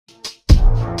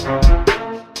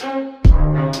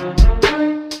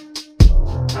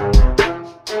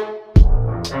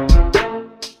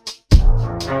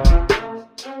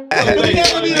Put the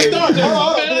camera me to start. Hold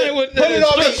on. Put it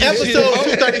on me. Episode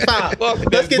 235.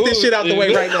 Let's get this shit out the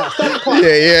way right now. Stop the clock.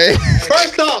 Yeah.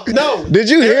 First off, no. Did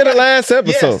you hear the last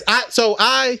episode? Yes.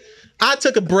 I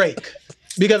took a break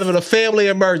because of a family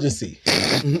emergency. All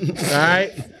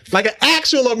right? Like an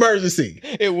actual emergency.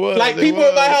 It was. Like people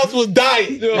in my house was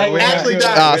dying. Like actually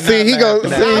dying. See, he goes.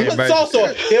 I put sauce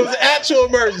on it. It was an actual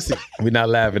emergency. We're not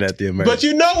laughing at the emergency. But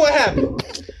you know what happened?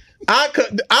 I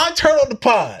turned on the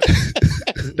pod.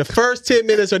 The first 10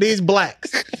 minutes are these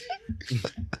blacks.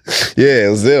 Yeah, it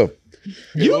was them.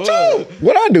 You too.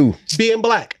 What I do? Being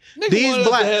black. These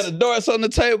blacks had a darts on the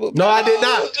table. No, I did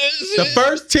not. The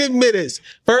first 10 minutes,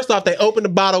 first off, they opened the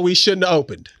bottle we shouldn't have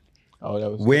opened. Oh,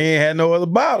 that was. We ain't had no other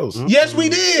bottles. Yes, we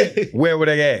did. Where were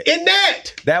they at? In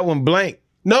that. That one blank.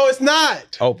 No, it's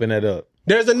not. Open that up.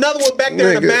 There's another one back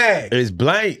there in the bag. It's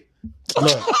blank.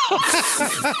 Look.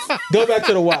 Go back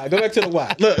to the Y. Go back to the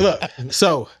Y. Look.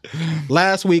 So,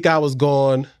 last week I was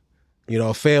gone.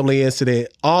 Family incident.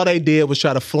 All they did was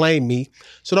try to flame me.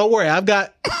 So don't worry, I've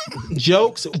got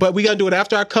jokes, but we got to do it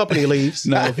after our company leaves.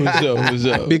 No, for sure.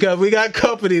 Because we got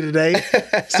company today.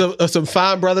 Some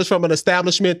fine brothers from an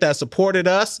establishment that supported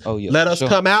us. Oh, yeah, let us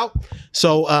come out.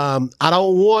 So I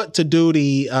don't want to do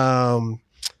the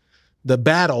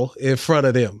battle in front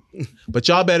of them. But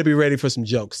y'all better be ready for some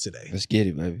jokes today. Let's get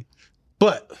it, baby.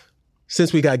 But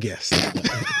since we got guests.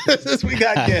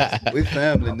 We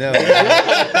family now.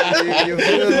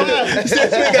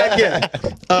 Since we got guests.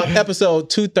 Episode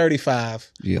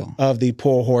 235 of the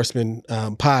Poor Horseman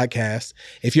podcast.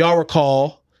 If y'all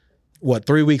recall,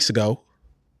 3 weeks ago,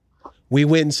 we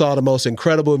went and saw the most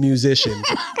incredible musician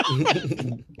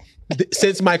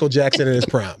since Michael Jackson in his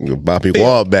prime. Bobby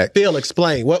Wallback. Phil,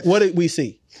 explain. What did we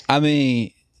see? I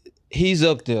mean, he's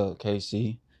up there,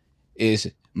 KC. It's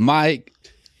Mike,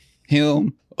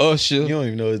 him, Usher. You don't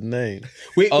even know his name.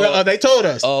 They told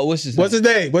us. What's his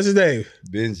name?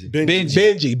 Benji.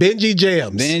 Benji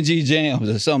Jams. Benji Jams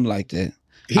or something like that.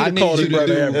 He the coldest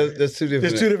brother ever. That's two different.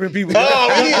 There's two different people. We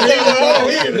need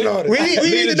to know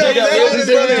his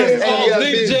brother.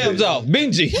 Leave the jams off.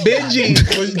 Benji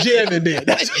was jamming then.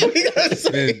 That's what we gotta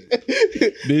say.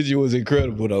 Benji was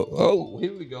incredible though. Oh,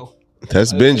 here we go.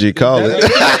 That's Benji calling. I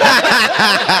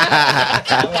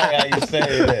like how you say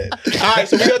that. All right,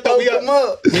 so we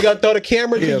gonna throw the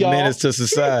camera to y'all. Menace to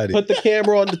society. Put the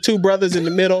camera on the two brothers in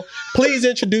the middle. Please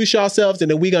introduce yourselves,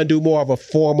 and then we're gonna do more of a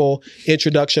formal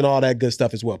introduction, all that good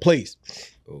stuff as well. Please.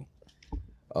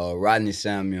 Rodney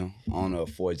Samuel, owner of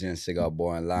 4Gents Cigar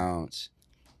Bar and Lounge.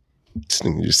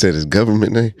 You said his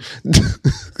government name.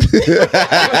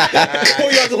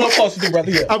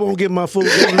 I won't give my full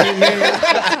government name.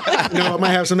 I might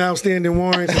have some outstanding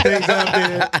warrants and things out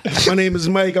there. My name is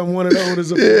Mike. I'm one of the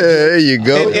owners of. Yeah, there you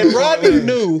go. And Rodney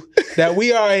knew that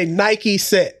we are a Nike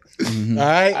set. Mm-hmm. All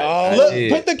right, look,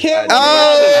 put the camera.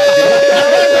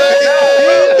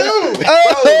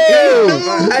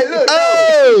 Hey, look,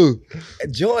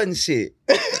 Jordan shit.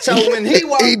 So when he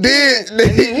walked he did, and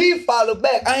then he followed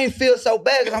back, I ain't feel so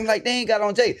bad because I'm like, they ain't got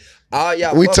on Jay. Oh,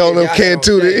 y'all. We told them can't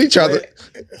do to each other.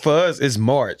 For us, it's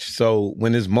March. So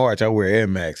when it's March, I wear Air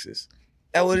Maxes.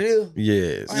 That what it is?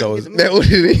 Yeah. So that what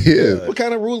it is. What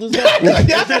kind of rule is that?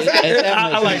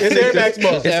 I like it's Air Max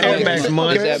month. It's Air Max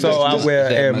month, so I wear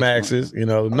Air Maxes.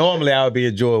 Normally I would be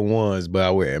a Jordan 1s, but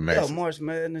I wear Air Maxes. Yo, March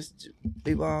Madness,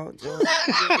 people all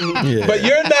Yeah. But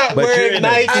you're not wearing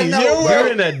Nike. You're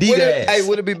in Adidas. Hey,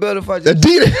 would it be better if I just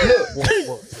Adidas?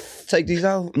 Look, take these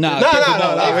out? No.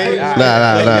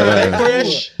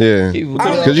 Fresh. Yeah.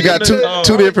 Because you got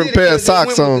two different pair of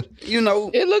socks on.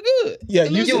 It look good. Yeah,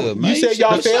 you said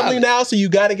y'all family now, so you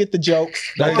got to get the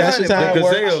jokes. Like that's just how it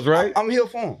works. Gazelles, right? I'm here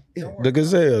for them. The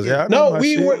Gazelles. Yeah. No,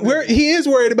 he is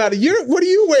worried about it. What are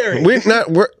you wearing?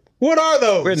 What are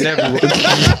those? We're never.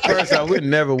 First off, we're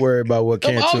never worried about what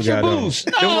Cantu got on.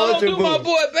 No, don't do my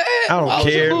boy bad. I don't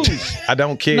care. I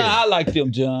don't care. Nah, I like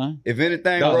them, John. If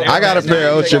anything, No, I got a pair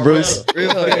of Ultra Boosts.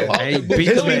 Real fast. Ain't beat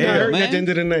His them feet in not hurting here. at the end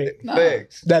of the night.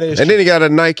 Facts. That is. And then he got a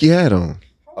Nike hat on.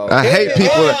 I hate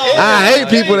people. I hate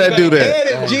people that do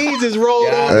that. And if jeans is rolled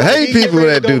on, I hate people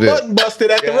that do that. Button busted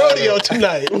at the rodeo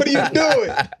tonight. What are you doing?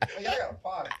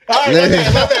 All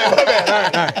right, my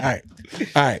bad.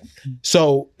 All right.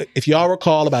 So if y'all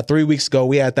recall, about 3 weeks ago,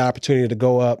 we had the opportunity to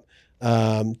go up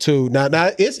to now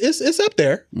it's up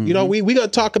there. Mm-hmm. We gonna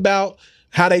talk about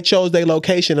how they chose their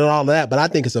location and all of that, but I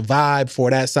think it's a vibe for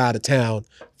that side of town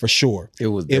for sure. It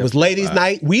was ladies'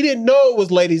 night. We didn't know it was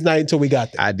ladies' night until we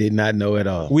got there. I did not know at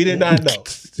all. We did not know.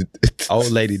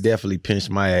 Old lady definitely pinched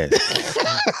my ass.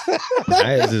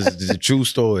 This is a true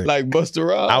story. Like Buster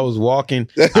Rhymes. I was walking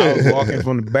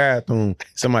from the bathroom.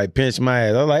 Somebody pinched my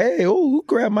ass. I was like, "Hey, who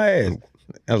grabbed my ass?"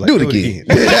 I was like, Do it again.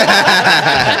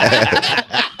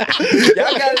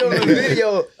 Y'all got it on the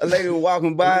video. A lady was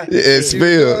walking by. It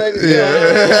spilled.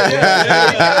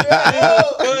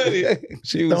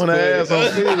 She was throwing her ass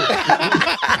on film.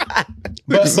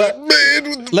 But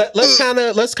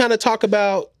let's kind of talk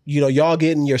about, y'all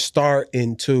getting your start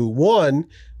into one.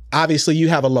 Obviously, you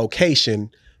have a location,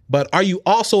 but are you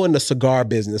also in the cigar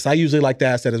business? I usually like to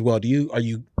ask that as well. Are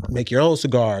you make your own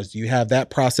cigars? Do you have that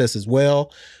process as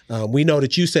well? We know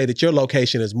that you say that your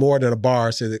location is more than a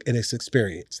bar in its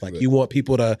experience. Like you want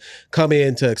people to come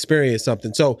in to experience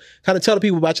something. So kind of tell the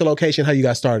people about your location, how you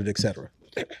got started, et cetera.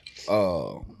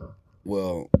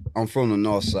 Well, I'm from the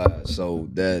north side, so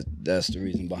that's the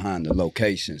reason behind the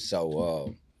location.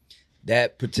 So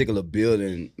that particular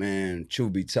building, man,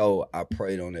 truth be told, I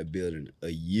prayed on that building a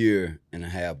year and a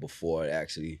half before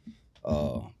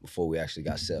before we actually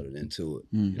got settled into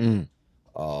it.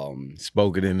 Mm-hmm.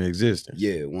 Spoke it into existence.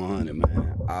 Yeah, 100,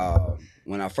 man.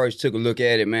 When I first took a look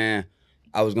at it, man,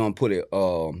 I was gonna put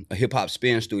a hip hop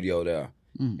spin studio there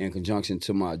in conjunction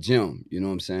to my gym. You know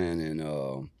what I'm saying?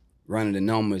 And running the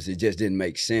numbers, it just didn't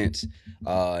make sense.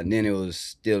 And then it was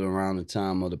still around the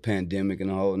time of the pandemic and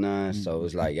the whole nine. So it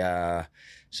was like,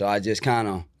 so I just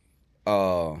kind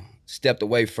of stepped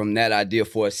away from that idea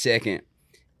for a second.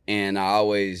 And I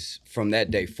always, from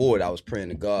that day forward, I was praying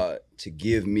to God to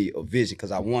give me a vision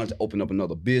because I wanted to open up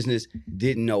another business.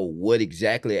 Didn't know what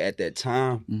exactly at that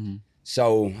time. Mm-hmm.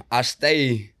 So I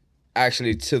stayed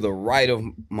actually to the right of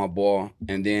my bar,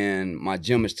 and then my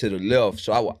gym is to the left.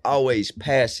 So I would always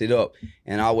pass it up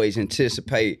and always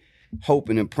anticipate,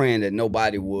 hoping and praying that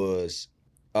nobody was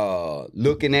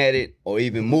looking at it or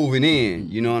even moving in.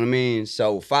 You know what I mean?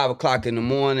 So 5 o'clock in the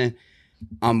morning,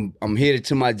 I'm headed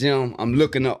to my gym. I'm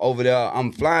looking up over there.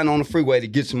 I'm flying on the freeway to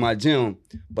get to my gym,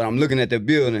 but I'm looking at the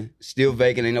building, still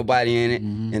vacant, ain't nobody in it.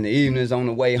 Mm-hmm. In the evenings on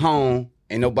the way home,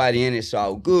 ain't nobody in it, so I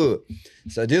was good.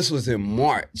 So this was in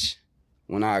March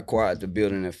when I acquired the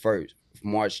building at first,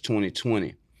 March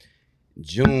 2020.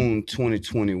 June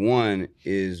 2021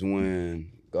 is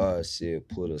when God said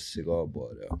put a cigar bar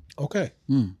there. Okay.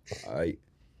 All right,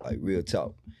 like real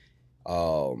talk.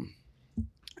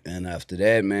 And after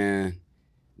that, man,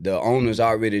 the owners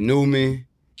already knew me,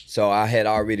 so I had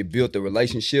already built the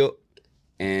relationship,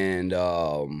 and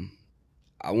I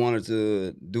wanted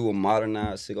to do a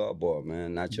modernized cigar bar,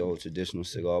 man, not your traditional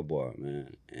cigar bar,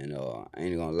 man. And I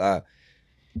ain't gonna lie,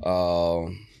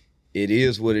 it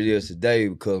is what it is today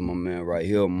because my man right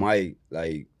here, Mike,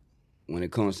 like when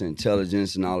it comes to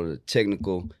intelligence and all of the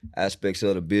technical aspects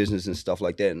of the business and stuff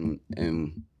like that,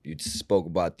 and you spoke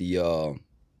about the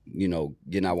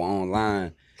getting our own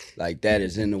line, like that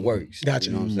is in the works. Gotcha.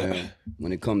 You know what I'm saying?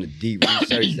 When it comes to deep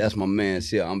research, that's my man's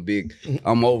here. I'm big.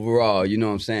 I'm overall, you know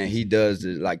what I'm saying? He does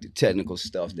the technical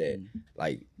stuff that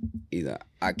like either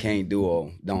I can't do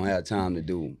or don't have time to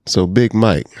do. So Big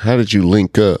Mike, how did you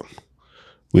link up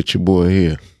with your boy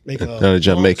here? How did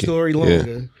y'all make it? Story longer.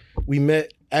 Yeah. We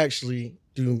met actually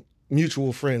through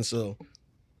mutual friends, so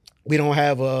we don't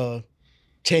have a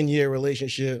 10-year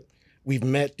relationship. We've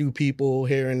met through people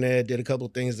here and there, did a couple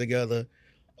of things together.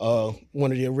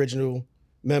 One of the original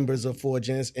members of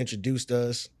 4Gents introduced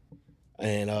us.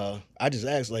 And I just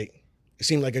asked, it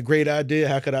seemed like a great idea.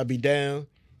 How could I be down?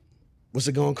 What's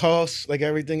it going to cost? Like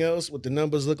everything else, what the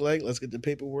numbers look like. Let's get the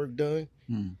paperwork done.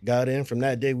 Got in. From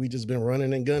that day, we just been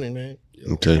running and gunning, man.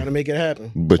 Okay. Trying to make it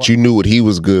happen. But you knew what he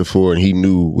was good for, and he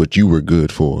knew what you were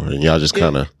good for. And y'all just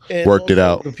kind of worked it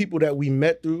out. The people that we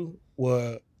met through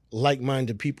were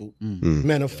like-minded people,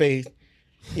 men of faith,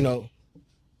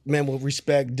 men with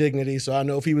respect, dignity. So I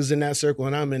know if he was in that circle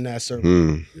and I'm in that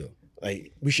circle,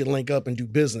 we should link up and do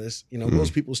business.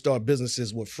 Most people start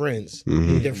businesses with friends,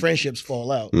 and then friendships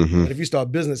fall out. But if you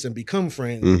start business and become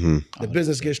friends, the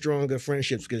business gets stronger,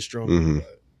 friendships get stronger.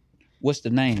 What's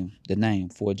the name? The name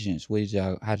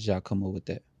 4Gents. How did y'all come up with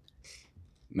that?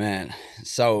 Man,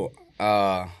 so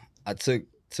I took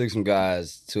some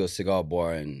guys to a cigar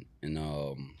bar in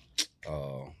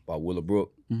by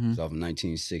Willowbrook. It's off of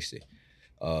 1960.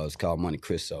 It's called Monte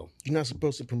Cristo. You're not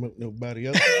supposed to promote nobody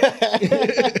else.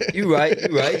 You right.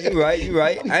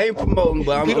 I ain't promoting,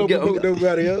 but I'm promote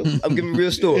nobody else. I'm giving a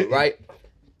real story, right?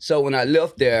 So when I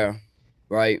left there,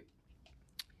 right,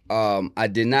 I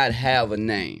did not have a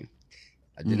name.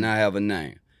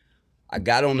 I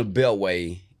got on the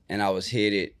Beltway and I was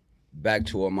headed back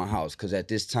toward my house because at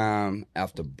this time,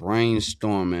 after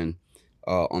brainstorming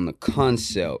on the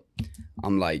concept,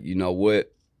 I'm like, you know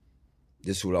what?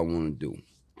 This is what I want to do.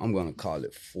 I'm going to call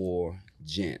it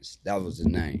 4Gents. That was the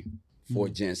name.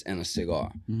 4Gents and a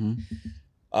cigar.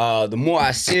 The more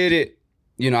I said it,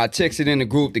 I texted in the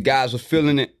group. The guys were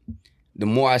feeling it. the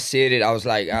more I said it, I was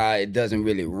like, it doesn't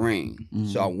really ring.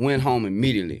 So I went home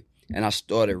immediately and I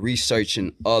started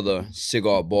researching other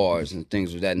cigar bars and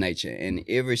things of that nature. And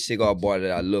every cigar bar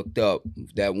that I looked up,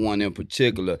 that one in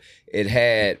particular, it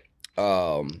had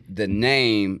the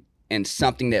name and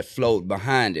something that flowed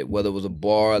behind it, whether it was a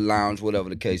bar, a lounge, whatever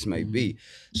the case may be.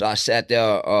 So I sat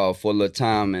there for a little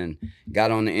time and got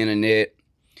on the internet,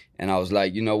 and I was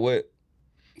like, you know what?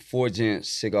 4Gents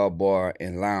Cigar Bar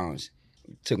and Lounge.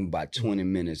 It took me about 20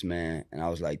 minutes, man. And I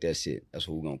was like, that's it. That's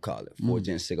what we're going to call it.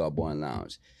 4Gents Cigar Bar and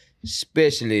Lounge.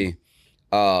 Especially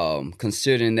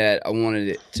considering that I wanted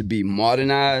it to be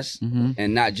modernized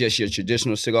and not just your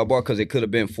traditional cigar bar, because it could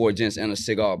have been 4Gents and a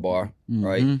cigar bar,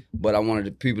 right? But I wanted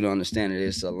the people to understand that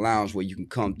it's a lounge where you can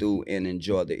come through and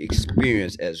enjoy the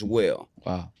experience as well.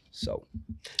 Wow. So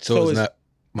it's not,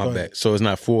 my bad. So it's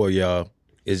not 4 of y'all.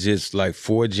 It's just like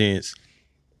 4Gents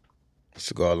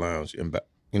Cigar Lounge, and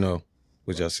you know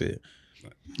what y'all said.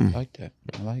 I like that.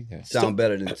 I like that. Sound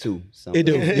better than 2. It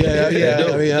do. Yeah.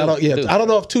 I mean, I don't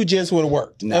know if 2 gents would have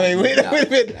worked. No, I mean,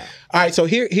 all right. So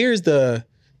here's the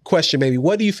question. Maybe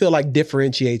what do you feel like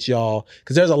differentiates y'all?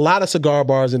 Because there's a lot of cigar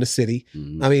bars in the city.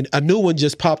 I mean, a new one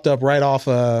just popped up right off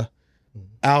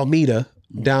Alameda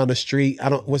down the street.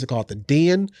 What's it called? The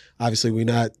Den. Obviously, we're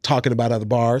not talking about other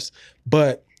bars,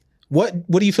 but what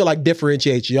do you feel like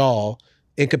differentiates y'all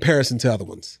in comparison to other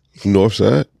ones?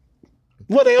 Northside.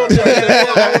 Well, they on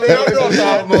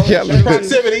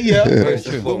proximity, yeah.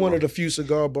 We're one of the few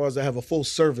cigar bars that have a full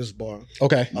service bar.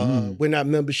 Okay. We're not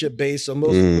membership based, so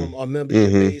most of them are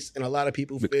membership based, and a lot of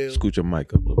people feel. Scoot your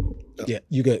mic up a little bit. Yeah,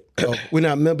 you good. We're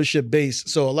not membership based,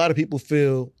 so a lot of people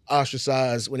feel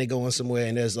ostracized when they go in somewhere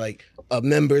and there's like a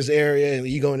members area, and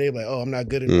you go in there like, oh, I'm not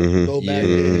good enough. Go back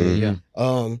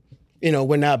there. You know,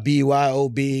 we're not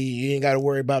BYOB. You ain't got to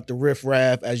worry about the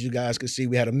riffraff. As you guys can see,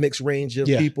 we had a mixed range of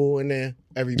people in there.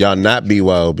 Y'all not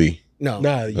BYOB? No.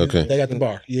 Nah, okay. They got the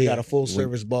bar. Yeah, got a full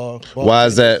service bar. Why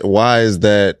is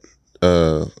that?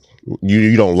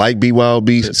 You don't like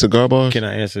BYOB cigar bars? Can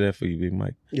I answer that for you, Big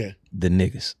Mike? Yeah. The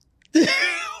niggas.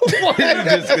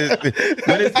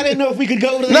 I didn't know if we could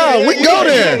go to the No, we go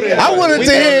there. I wanted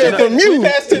to hear from you.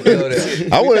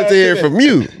 I wanted to hear from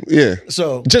you. Yeah.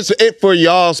 So just it for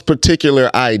y'all's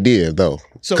particular idea, though.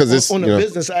 So it's on the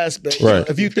business aspect, right.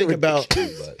 If you think about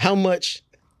how much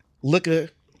liquor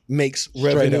makes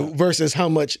revenue versus how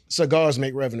much cigars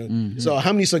make revenue. So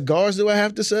how many cigars do I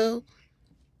have to sell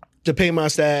to pay my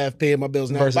staff, pay my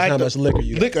bills? Now, versus how much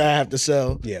liquor I have to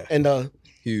sell. Yeah. And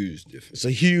huge difference. It's a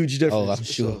huge difference. Oh, I'm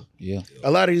sure. So, yeah. A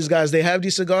lot of these guys, they have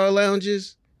these cigar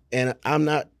lounges, and I'm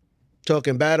not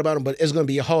talking bad about them, but it's going to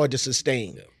be hard to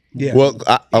sustain. Yeah. Well,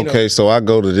 so I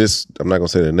go to this, I'm not going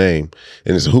to say the name,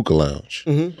 and it's a hookah lounge.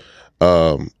 And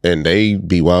they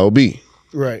BYOB.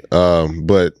 Right.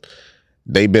 But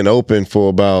they've been open for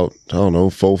about, I don't know,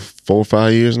 4 or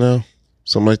 5 years now.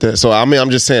 Something like that. So, I mean,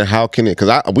 I'm just saying, how can it, because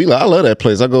I love that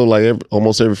place. I go like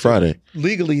almost every Friday.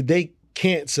 Legally, they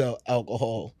can't sell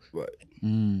alcohol. Right.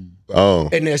 Oh.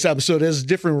 And so there's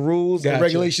different rules and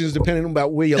regulations depending on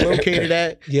about where you're located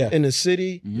at in the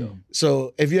city.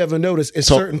 So if you ever notice, it's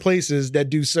certain places that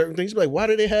do certain things. Like, why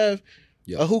do they have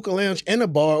a hookah lounge and a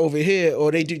bar over here?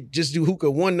 Or they just do hookah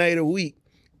one night a week.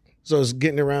 So it's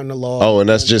getting around the law. Oh, and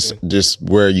that's just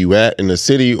where you at in the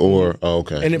city or,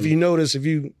 okay. And if you notice, if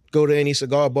you go to any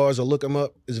cigar bars or look them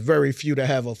up, it's very few that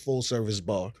have a full service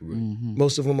bar.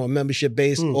 Most of them are membership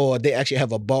based or they actually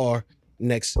have a bar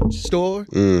next door.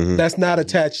 That's not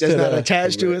attached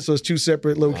to it, so it's 2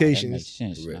 separate locations. That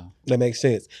makes sense. That makes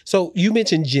sense. So you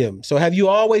mentioned Jim. So have you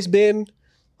always been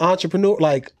entrepreneur,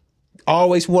 like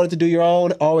always wanted to do your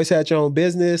own, always had your own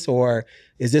business, or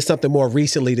is this something more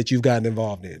recently that you've gotten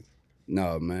involved in?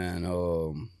 No, man.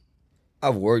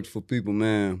 I've worked for people,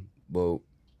 man, but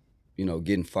you know,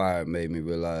 getting fired made me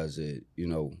realize that, you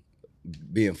know,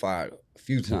 being fired a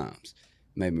few times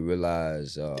made me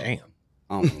realize I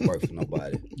don't want to work for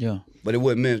nobody. Yeah. But it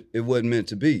wasn't meant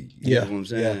to be. You know what I'm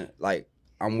saying? Yeah. Like,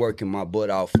 I'm working my butt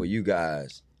off for you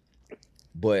guys,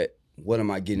 but what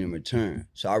am I getting in return?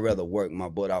 So I'd rather work my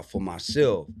butt off for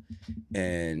myself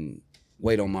and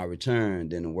wait on my return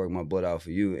than to work my butt out for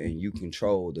you, and you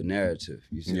control the narrative.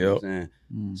 You see what I'm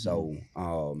saying? So,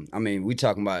 I mean, we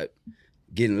talking about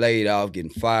getting laid off,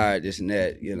 getting fired, this and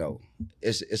that, you know,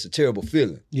 it's a terrible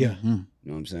feeling. Yeah. You know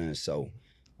what I'm saying? So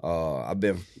I've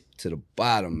been to the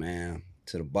bottom, man,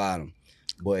 to the bottom.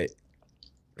 But,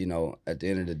 you know, at the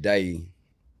end of the day,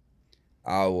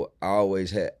 I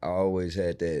always had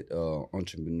that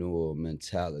entrepreneurial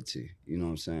mentality. You know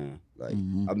what I'm saying? Like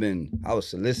I was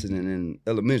soliciting in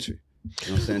elementary. You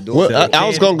know what I'm saying?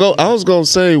 I was gonna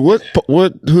say, what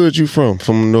hood you from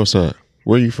the north side?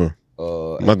 Where you from?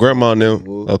 My grandma and them.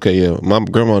 Okay, yeah. My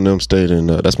grandma and them stayed in.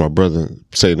 That's my brother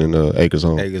stayed in Acres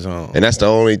Home. Acres Home. And that's the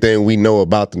only thing we know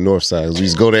about the North Side. We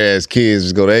used to go there as kids. We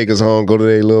used to go to Acres Home, go to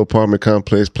their little apartment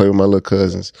complex, play with my little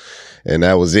cousins, and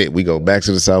that was it. We go back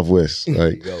to the Southwest.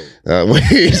 Like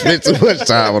we spent too much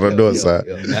time on the North Side.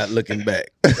 Not looking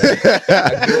back.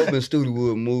 I grew up in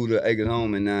Studewood, moved to Acres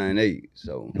Home in '98.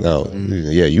 So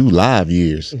yeah, you live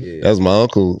years. Yeah. That was my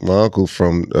uncle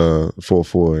from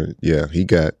 4-4. Yeah, he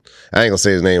got. I ain't gonna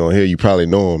say his name on here. You probably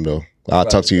know him though. I'll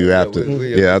talk to you after.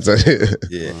 I'll tell you.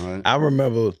 Yeah, I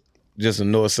remember just a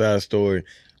North Side story.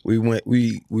 We went.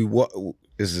 We walked.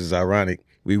 This is ironic.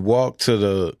 We walked to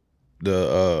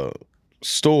the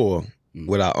store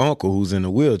with our uncle who's in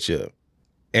a wheelchair,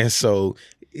 and so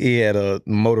he had a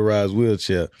motorized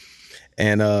wheelchair,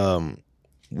 and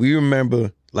we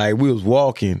remember like we was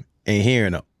walking and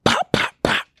hearing a pop pop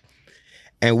pop,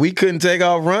 and we couldn't take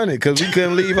off running because we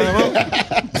couldn't leave our uncle.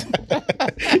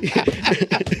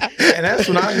 And that's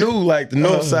when I knew like the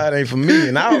North Side ain't for me,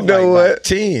 and I was about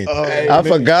 10. I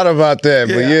forgot about that,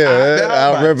 but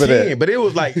I remember 10, that. But it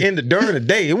was like during the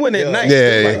day. It wasn't at night. Yeah,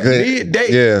 it was like midday.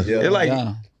 Yeah. It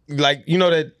like you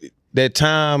know that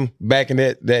time back in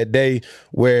that day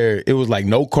where it was like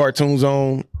no cartoons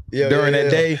on during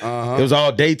that day. It was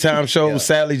all daytime shows.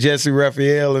 Sally, Jesse,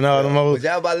 Raphael, and all them. Was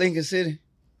that by Lincoln City?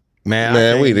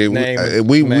 Man, we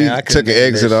took an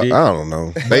exit. I don't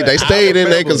know. They stayed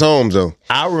in Acres Homes though.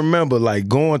 I remember like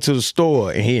going to the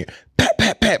store and hearing pap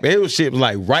pap pap. It was shit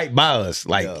like right by us.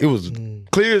 Like it was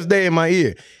clear as day in my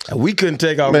ear, and we couldn't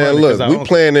take our man. Look, we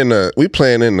playing in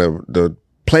the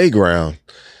playground.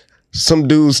 Some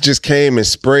dudes just came and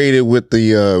sprayed it with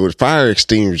the with fire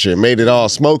extinguisher, and made it all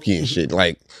smoky and shit.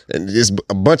 Like, and just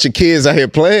a bunch of kids out here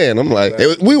playing. I'm like,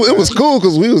 it was cool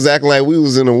because we was acting like we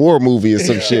was in a war movie or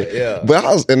some shit. Yeah.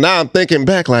 But now I'm thinking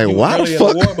back, like, why the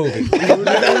fuck? Why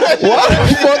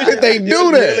the fuck did they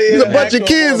do that? There's a bunch of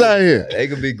kids out here. They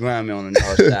could be grimy on the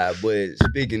North Side, but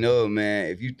speaking of, man,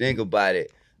 if you think about it,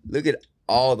 look at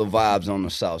all the vibes on the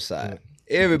South Side.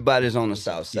 Everybody's on the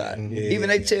South Side. Even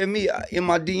they tell me in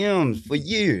my DMs for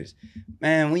years,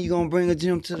 man, when you gonna bring a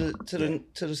gym to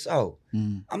the South?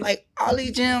 I'm like, all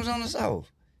these gyms on the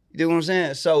South. You know what I'm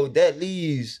saying? So that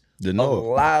leaves a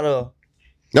lot of.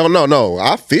 No.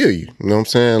 I feel you. You know what I'm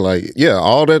saying? Like, yeah,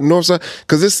 all that North Side,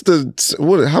 because it's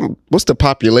what's the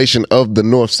population of the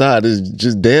North Side is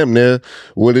just damn near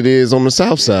what it is on the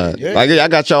South Side. Yeah. Like, I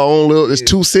got y'all own little. It's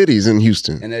 2 cities in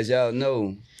Houston, and as y'all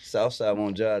know, South Side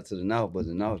won't drive to the North, but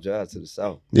the North drive to the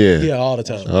South. Yeah, all the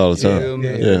time. All the time. You feel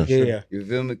me? You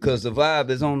feel me? Because the vibe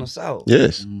is on the South.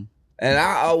 Yes. And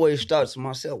I always thought to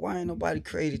myself, why ain't nobody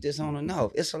created this on the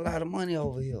North? It's a lot of money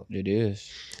over here. It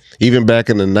is. Even back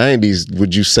in the 90s,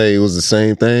 would you say it was the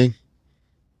same thing?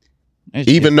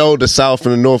 Even though the South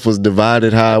and the North was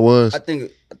divided how it was? I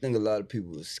think a lot of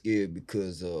people were scared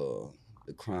because the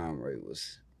crime rate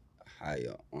was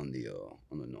higher on the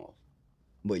North.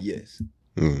 But yes,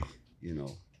 you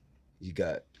know, you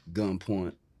got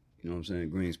Gunpoint, you know what I'm saying,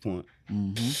 Greens Point.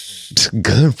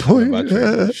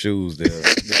 Gunpoint? Shoes there.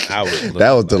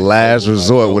 That was the last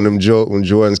resort when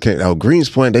Jordans came. Oh, Greens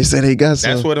Point, they said they got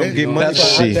some. That's what I'm getting money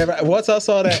for. Once I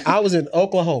saw that, I was in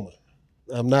Oklahoma.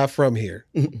 I'm not from here.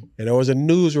 And there was a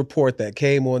news report that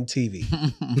came on TV.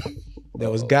 There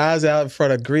was guys out in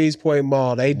front of Greens Point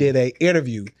Mall. They did an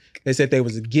interview. They said they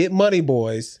was Get Money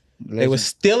Boys. They were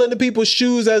stealing the people's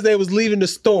shoes as they was leaving the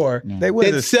store. They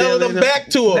wasn't selling them back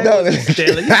to them. No, they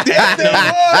stealing. That's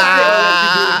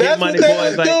what they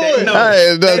was doing. I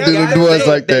ain't nothing to do the boys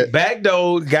like that.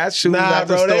 Backdoor got shoes out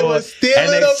the bro, store. they was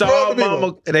stealing and them from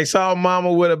people. They saw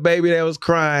mama with a baby that was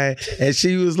crying, and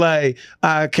she was like,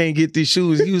 "I can't get these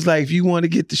shoes." He was like, "If you want to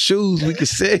get the shoes, we can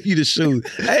sell you the shoes."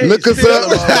 Hey, look us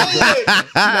up.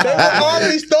 They were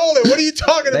already stolen. What are you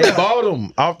talking about? They bought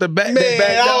them off the back. Man,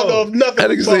 I don't know if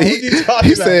nothing.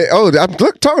 He said, "Oh, I'm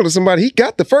talking to somebody. He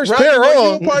got the first pair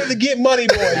on." You part of the Get Money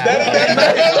Boys.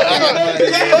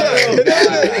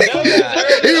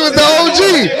 He was the OG.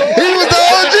 He was the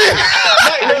OG.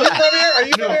 Mike, are you from here? Are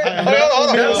you from here? Hold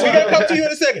on. We gotta come to you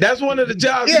in a second. That's one of the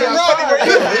jobs. Yeah, Rodney,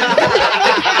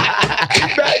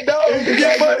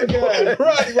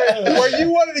 where you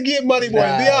wanted to get money, boys?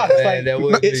 Be honest.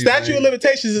 Man, statute of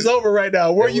limitations is over right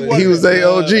now. Where you? He was a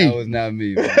OG. That was not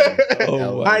me.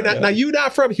 All right, now you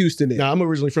not from Houston, then? No, I'm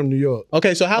originally from New York.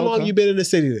 Okay, so how long you been in the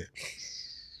city then?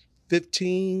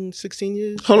 15, 16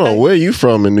 years. Hold on, where are you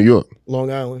from in New York? Long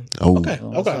Island. Oh, okay.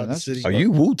 The city. Are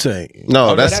you Wu-Tang?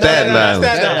 No, that's Staten Island.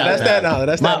 That's Staten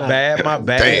Island.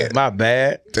 My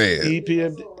bad. Damn.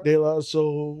 EPM, De La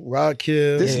Soul, Rock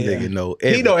Hill. This nigga know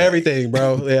everything. He know everything,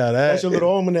 bro. Yeah, that's a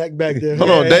little almanac back there. Hold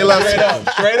on, De La Soul.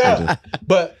 Straight up.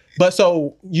 But But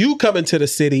so you come into the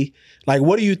city, like,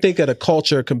 what do you think of the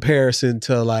culture comparison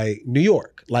to like New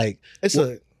York? Like, It's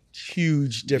a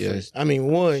huge difference. I mean,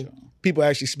 one, people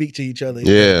actually speak to each other.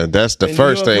 Yeah, that's the In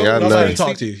first New York, thing I nobody noticed.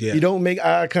 talk to you. Yeah. You don't make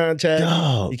eye contact.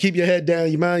 Dog. You keep your head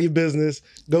down. You mind your business.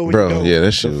 Go where you Bro, go. yeah,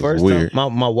 that shit The was first weird.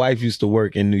 time, my wife used to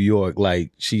work in New York. Like,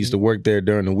 she used to work there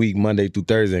during the week, Monday through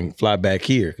Thursday, and fly back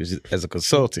here as a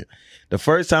consultant. The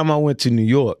first time I went to New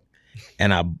York,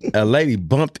 and I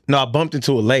bumped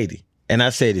into a lady, and I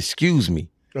said, "Excuse me."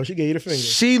 No, she gave you the finger.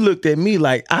 She looked at me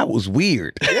like I was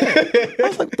weird. I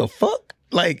was like, "What the fuck?"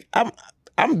 Like,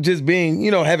 I'm just being,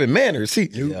 having manners. See,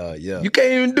 Yeah. you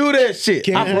can't even do that shit.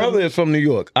 Can't Our have brother is from New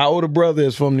York. Our older brother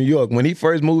is from New York. When he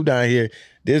first moved down here,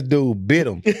 this dude bit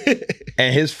him.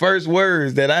 And his first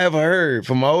words that I ever heard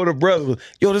from my older brother was,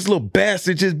 "Yo, this little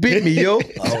bastard just bit me, yo."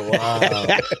 Oh wow.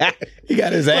 He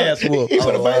got his ass whooped. He's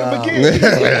gonna bite him again.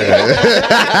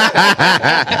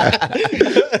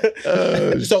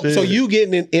 So you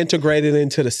getting integrated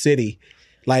into the city,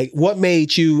 like what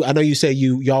made you? I know you say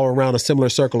y'all were around a similar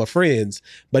circle of friends,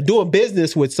 but doing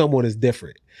business with someone is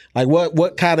different. Like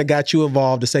what kind of got you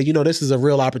involved to say, this is a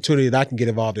real opportunity that I can get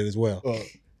involved in as well?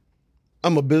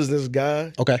 I'm a business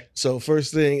guy. Okay. So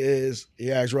first thing is,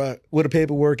 he asked Rock, where the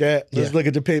paperwork at? Let's look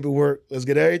at the paperwork. Let's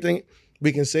get everything.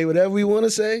 We can say whatever we want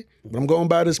to say, but I'm going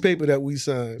by this paper that we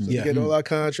signed. So we get all our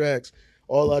contracts,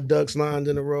 all our ducks lined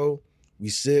in a row. We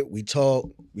sit, we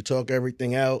talk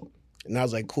everything out. And I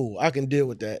was like, cool, I can deal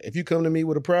with that. If you come to me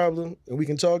with a problem and we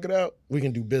can talk it out, we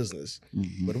can do business.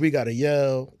 But if we got to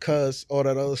yell, cuss, all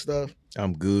that other stuff,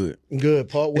 I'm good. good,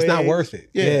 part It's not ways. worth it.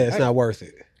 Yeah, it's not worth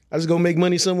it. I just go make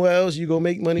money somewhere else. You go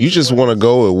make money. You just want to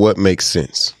go with what makes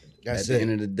sense. That's At the it.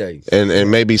 end of the day.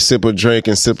 And maybe sip a drink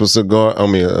and sip a cigar.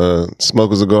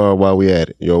 Smoke a cigar while we at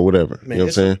it, whatever. Man, you know what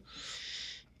I'm saying?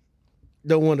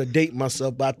 Don't want to date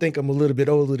myself, but I think I'm a little bit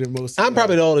older than most. I'm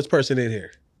probably the oldest person in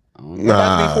here. I don't know.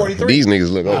 about to be Nah, 43. these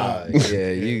niggas look old.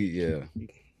 Yeah.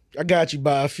 I got you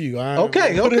by a few. All right?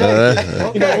 Okay. You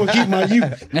know, I'm gonna keep my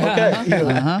youth. Okay. You know.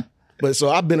 Uh-huh. But so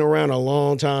I've been around a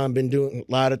long time, been doing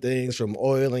a lot of things from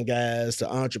oil and gas to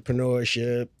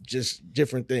entrepreneurship, just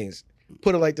different things.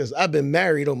 Put it like this: I've been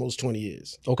married almost 20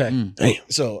 years. Okay.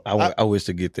 So I wish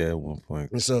to get there at one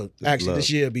point. so actually this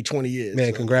year will be 20 years.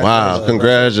 Man, So, congratulations. Wow,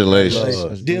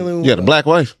 congratulations. dealing with You got a black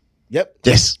wife? Yep.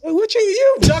 Yes. What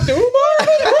you Dr. Umar?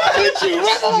 What you?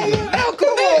 Oh, come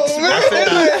on,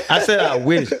 man. I said I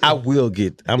wish. I will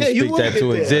get. I'm Yeah, gonna you speak will that get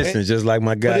to there, existence, just like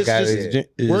my But guy it's got just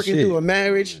his working shit. through a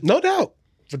marriage No doubt.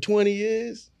 for 20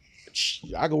 years.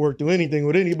 I can work through anything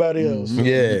with anybody else.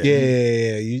 Yeah.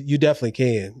 Yeah. You definitely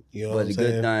can. You know But what I'm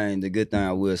saying? the good thing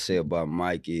I will say about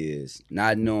Mike is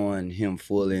not knowing him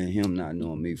fully and him not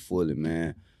knowing me fully,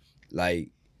 man. Like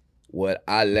what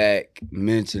I lack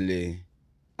mentally,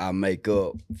 I make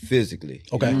up physically.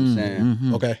 You Okay. know what I'm saying?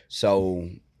 Mhm. Okay. So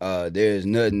there's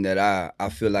nothing that I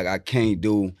feel like I can't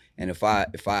do, and if I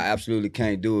absolutely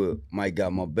can't do it, Mike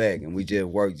got my back, and we just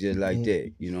work just like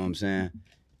that. You know what I'm saying?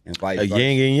 And vice A versa.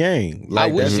 yin and yang. I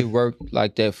Like wish that. it worked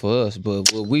like that for us,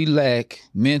 but what we lack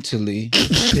mentally,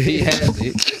 he has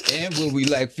it, and what we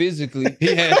lack physically,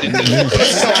 he has it.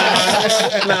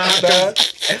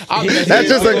 That's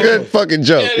just a good fucking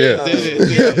joke. Yeah.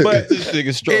 But this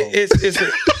nigga strong.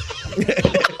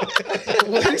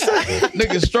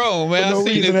 Nigga strong, man. For no I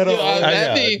seen reason it. at all.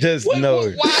 I mean, Just know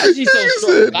it. why is he so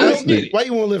strong? I don't get it. Why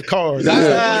you want to lift cars?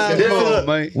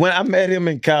 When I met him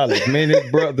in college, me and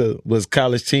his brother was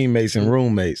college teammates and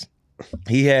roommates.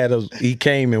 He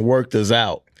came and worked us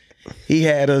out. He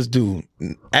had us do.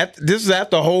 This is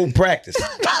after a whole practice.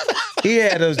 He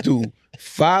had us do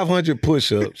 500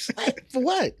 push-ups, For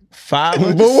what?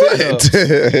 500 But what?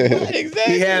 sit-ups.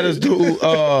 He had us do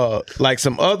like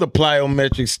some other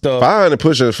plyometric stuff. 500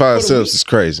 push-ups, 5 sit-ups is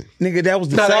crazy. Nigga, that was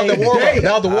the No, that same was the warm-up. day.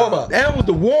 That was the warm-up. That was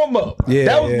the warm-up. Yeah,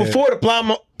 that was yeah. before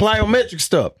the plyometric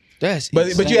stuff. That's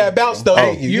But you had bounce though,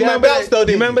 didn't you? You had remember bounce that? though, You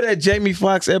didn't remember that Jamie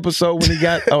Foxx episode when he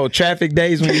got traffic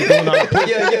days when he was going on?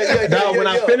 Yeah. Dog, when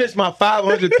I finished my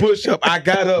 500 push-up, I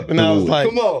got up and I was like,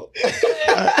 Come on.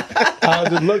 I was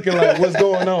just looking like, what's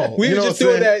going on? We You were know just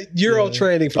what I'm doing saying? that Euro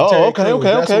training for Oh, Terry okay, Crews. okay,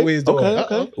 That's okay. what we was doing.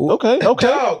 Okay.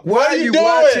 Dog, why are you doing?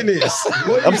 watching this? I'm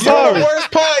You're sorry. the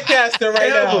worst podcaster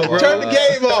right Ever, now. bro. Turn the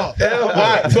game off. Ever. All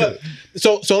right, but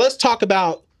so let's talk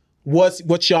about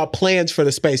what's y'all plans for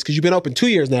the space, because you've been open 2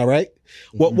 years now, right?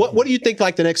 What do you think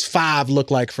like the next 5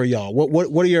 look like for y'all?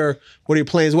 What are your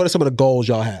plans? What are some of the goals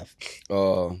y'all have?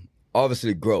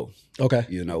 Obviously growth. Okay.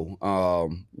 You know,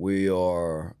 we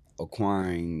are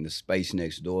acquiring the space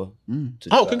next door.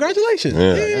 Oh, congratulations!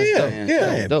 Yeah. Yeah.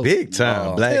 Man, Dope. big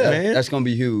time, black Yeah. man. That's gonna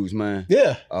be huge, man.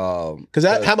 Yeah. Um, Because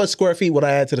how much square feet would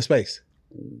I add to the space?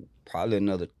 Probably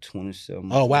another 27.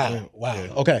 Oh wow.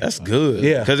 Okay. That's good.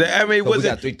 Yeah. Because I mean, it We got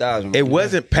wasn't 3,000. it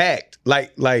wasn't packed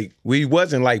like we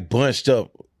wasn't like bunched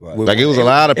up. Right. Like it was a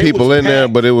lot of It people was in there,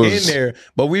 packed but it was in there,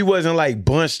 but we wasn't like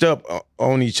bunched up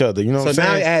on each other. You know what So I'm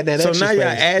now saying? you add that extra so now you're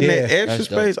space. adding that Yeah. extra That's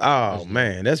dope. space. Oh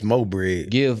man, that's more bread.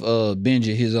 Give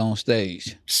Benji his own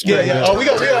stage. Yeah. Oh, we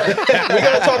gonna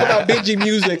talk about Benji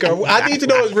music. Or I need to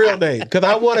know his real name because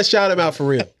I want to shout him out for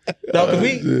real. No,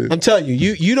 because I'm telling you,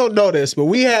 you don't know this, but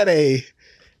we had a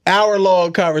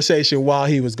hour-long conversation while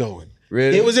he was going.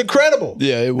 Really? It was incredible.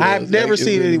 Yeah, it was. I've never Like, it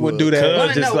seen really anyone was. do that. One,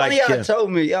 Just no, one like of y'all Kim.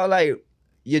 told me, y'all like,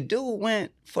 your dude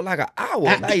went for like an hour.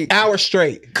 Like, Hour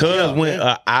straight. Cuz went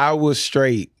an hour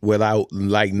straight without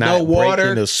like not No water.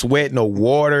 breaking a sweat, no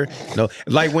water, no.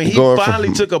 Like when he Going finally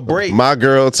from took a break, my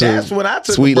girl to that's when I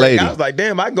took Sweet a break. Lady. I was like,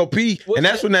 damn, I can go pee, and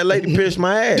that's when that lady pissed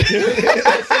my ass.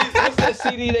 What's that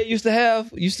CD they used to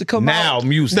have? Used to come Now out.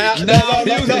 music, Now music.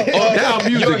 now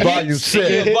music Your volume hits,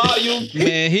 seven. your volume,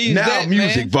 man. He's Now that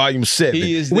music man. volume 7.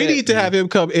 He is. We that, need to have him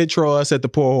come intro us at the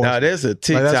Poor Horse. Now there's a Like,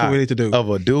 TikTok that's what we need to do. of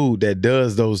a dude that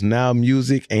does those now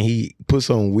music, and he puts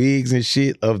on wigs and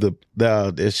shit.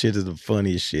 That shit is the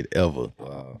funniest shit ever.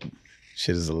 wow.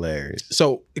 Shit is hilarious.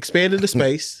 So expanding the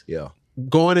space, Yeah.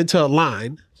 going into a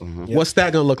line. What's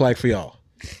that gonna look like for y'all?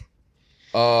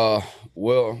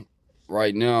 Well,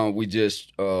 right now we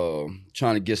just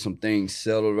trying to get some things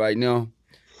settled right now.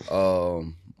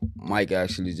 Mike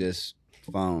actually just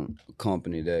found a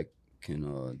company that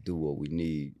can do what we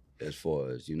need as far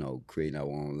as, creating our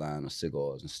own line of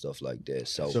cigars and stuff like that.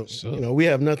 So we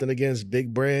have nothing against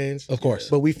big brands, Of course.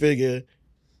 but we figure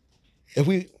if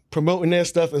we promoting their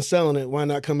stuff and selling it, why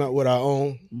not come out with our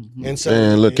own and sell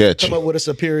Man, it? look at come you. up with a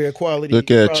superior quality Look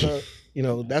at product.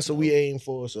 That's what we aim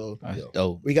for. So That's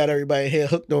dope. we got everybody here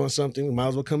hooked on something. We might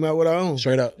as well come out with our own.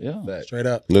 Straight up. Yeah. Fact. Straight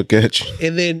up. Look at you.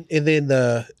 And then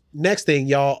the next thing,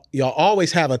 y'all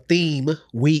always have a theme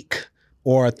week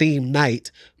or a theme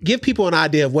night. Give people an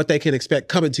idea of what they can expect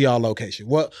coming to y'all location.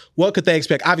 What could they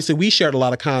expect? Obviously, we shared a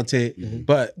lot of content,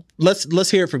 but let's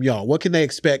hear it from y'all. What can they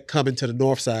expect coming to the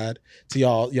north side to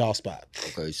y'all spot?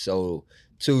 Okay, so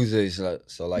Tuesdays,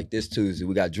 so like this Tuesday,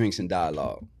 we got Drinks and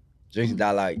Dialogue. Drinks and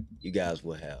Dialogue, you guys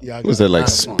will have. Yeah, I Was that like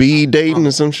speed dating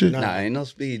or some shit? Nah, ain't no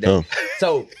speed Oh. dating.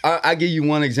 So I give you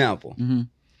one example. Mhm.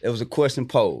 There was a question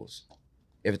posed.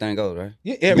 Everything goes, right?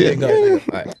 Yeah, everything Yeah. goes.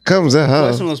 All right. Comes out, The huh?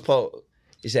 question was posed.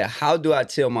 He said, "How do I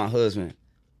tell my husband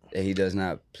that he does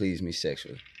not please me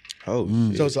sexually?" Oh,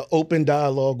 So it's an open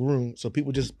dialogue room. So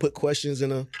people just put questions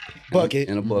in a bucket.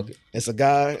 In a bucket. It's a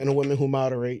guy and a woman who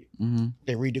moderate. Mm-hmm.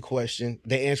 They read the question.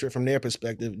 They answer it from their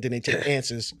perspective. Then they take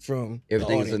answers from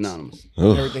Everything the is audience. anonymous.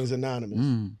 Oh, Everything's anonymous.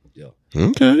 Mm.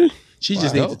 okay. She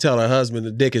just needs to tell her husband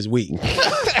the dick is weak.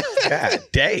 God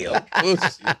damn. I mean,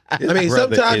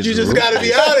 brother sometimes is you just got to be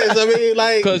ruthless. honest. I mean,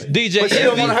 like Because DJ But she don't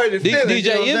Envy, wanna hurt his feelings, you know DJ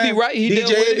what I'm Envy, saying? right? He dealt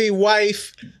DJ with it. Envy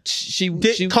wife She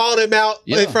called him out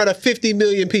Yeah. in front of 50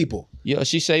 million people. yeah,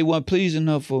 she said he wasn't pleasing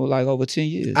her for like over 10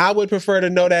 years. I would prefer to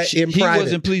know that in He private.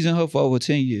 wasn't pleasing her for over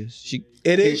 10 years. She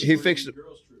It He, is. he fixed it.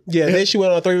 Yeah, then she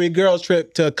went on a 3-week girls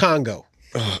trip to Congo.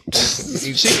 Congo.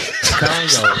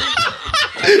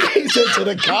 He said to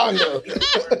the Congo.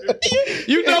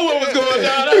 You know what was going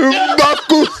on.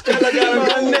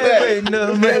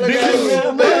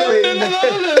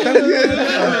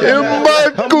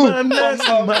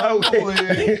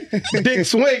 Dick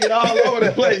swinging all over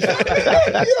the place. Yo,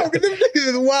 them niggas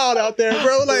is wild out there,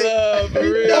 bro. Like,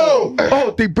 No.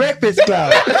 Oh, the breakfast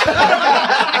club.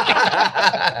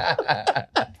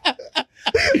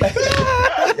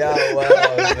 Yeah, wow,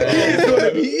 man. It's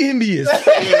gonna be Indians.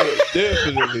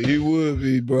 definitely he would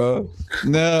be, bro.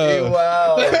 No.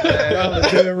 Wow,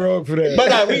 man. wrong for that. but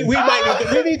no,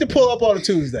 we need to pull up on a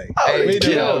Tuesday. Hey, We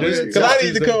do. yeah, Because I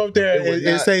need to come up there It was and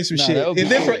not- say some nah, shit. that would be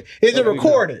Is it That would be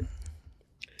recorded?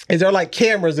 Is there like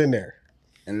cameras in there?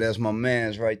 Unless my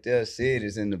man's right there, Sid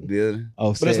is in the building.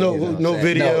 Oh, But there's no saying?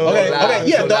 video. Okay, live, okay,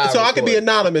 yeah. so live So I could be recording.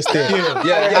 anonymous then.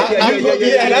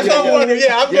 Yeah, That's what I'm wondering.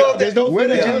 Yeah, I'm going there. Where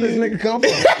the hell this nigga come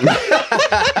from?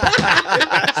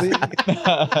 Hey,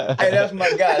 that's my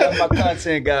guy. That's my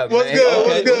content guy, man. What's good?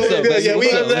 What's good? What's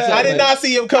good? Yeah, I did not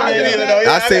see him come in either though.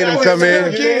 Yeah, I seen him come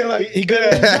in. He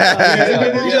did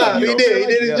his job. He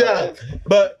did his job.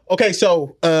 But okay,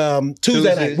 so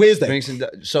Tuesday night, Wednesday. Drinks and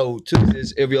so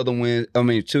Tuesdays every other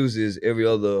Tuesdays every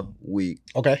other week.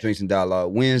 Okay. Drinks and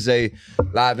Dialogue. Wednesday,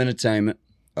 live entertainment.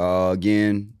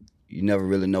 Again, you never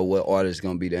really know what artist is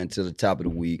gonna be there until the top of the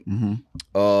week.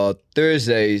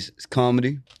 Thursdays is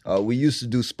comedy. We used to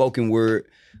do spoken word.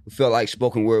 We felt like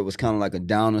spoken word was kind of like a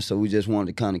downer, so we just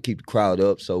wanted to kind of keep the crowd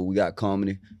up. So we got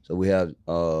comedy. So we have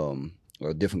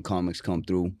different comics come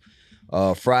through.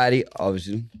 Friday,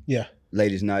 obviously, Yeah.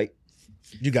 ladies' night.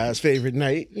 You guys' favorite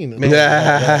night, you know. We did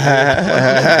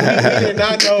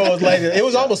not know it was like that. It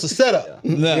was almost a setup.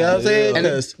 You know what I'm saying? And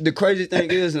 'Cause- the crazy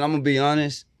thing is, and I'm gonna be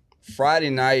honest, Friday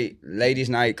night, ladies'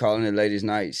 night, calling it ladies'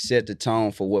 night, set the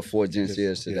tone for what 4Gents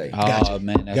is today. Oh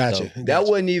man, that's dope. That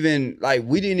wasn't even like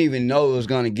we didn't even know it was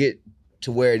gonna get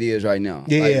to where it is right now.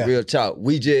 Yeah. Like, real talk.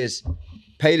 We just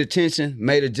paid attention,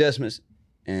 made adjustments,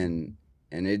 and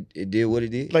it did what it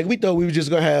did. Like we thought we were just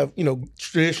gonna have, you know,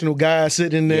 traditional guys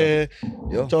sitting there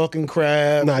Yeah. talking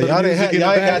crap. Nah, y'all didn't have,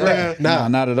 y'all ain't got that. Nah, Nah.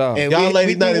 not at all. And Y'all we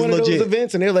ladies' night did is one of legit. those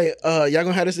events, and they're like, "Y'all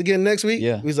gonna have this again next week?"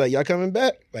 Yeah. We was like, "Y'all coming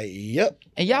back?" Like, "Yep."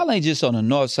 And y'all ain't just on the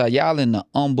north side. Y'all in the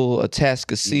Humble,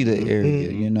 Atascocita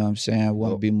area. You know what I'm saying? I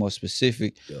want to be more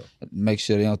specific. Make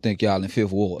sure they don't think y'all in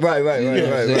Fifth Ward. Right.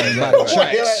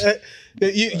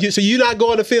 So you're not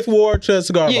going to Fifth Ward to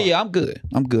Cigar Bar? Yeah, I'm good.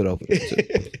 I'm good over there. Too.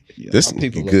 This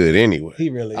people nigga good anyway. He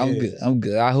really I'm is. good. I'm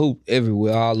good. I hoop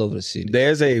everywhere, all over the city.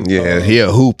 There's a Yeah, he a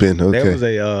hooping. There Okay. was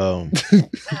a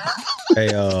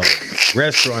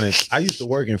restaurant. I used to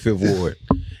work in Fifth Ward,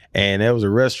 and there was a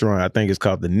restaurant. I think it's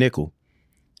called the Nickel.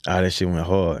 That shit went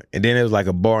hard. And then it was like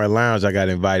a bar and lounge I got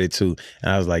invited to,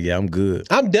 and I was like, yeah, I'm good.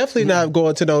 I'm definitely not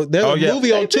going to know. There's a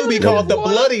movie on Tubi called The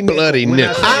Bloody Nickel. Bloody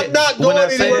Nickel. I'm not When I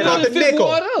going said anywhere that, about the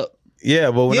nickel. Yeah,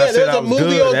 but when Yeah, I said there's I a was movie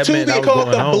good, on that meant I Tubi was called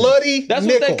going The home. Bloody That's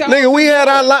what Nickel. they call Nigga, we had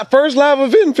our first live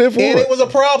event in Fifth And Ward. it was a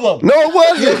problem. No, it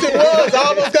wasn't. Yes, it was. I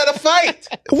almost got a fight.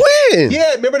 When?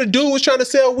 Yeah, remember the dude was trying to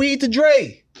sell weed to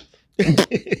Dre? Yeah,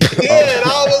 and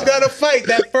I almost got a fight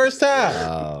that first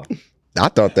time. I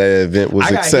thought that event was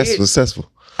I got hit. successful.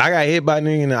 I got hit by a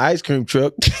nigga in the ice cream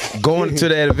truck going to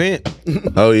that event.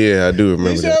 Oh yeah, I do You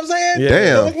remember see what that. I'm saying? Yeah.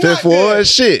 Damn, It was Fifth not Ward good.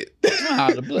 shit.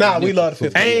 Nah, we love the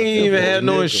Fifth I Ward. ain't even had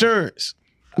no insurance.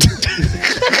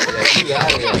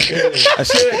 I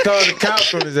should have called the cops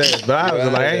from his ass, but I was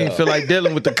like, I ain't feel like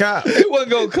dealing with the cop. He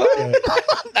wasn't gonna come.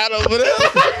 Not over there.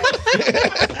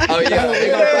 Oh yeah, they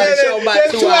gonna probably show about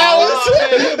That's 2 hours.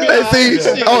 They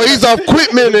see, oh, he's off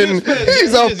quitman and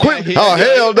he's off quitman. Oh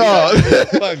hell, dog.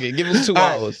 Fuck it. Give us 2 All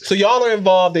right, hours. so y'all are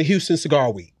involved in Houston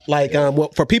Cigar Week. Like,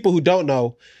 well, for people who don't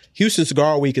know, Houston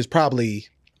Cigar Week is probably,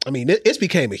 I mean, it's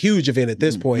became a huge event at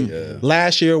this point.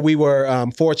 Last year, we were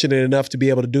fortunate enough to be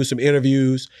able to do some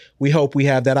interviews. We hope we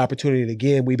have that opportunity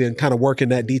again. We've been kind of working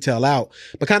that detail out.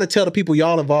 But kind of tell the people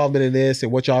y'all involvement in this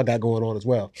and what y'all got going on as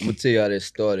well. I'm gonna tell you how this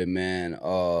started, man.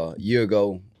 A year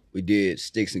ago, we did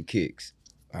Sticks and Kicks.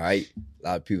 All right. A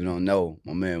lot of people don't know.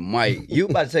 My man Mike, you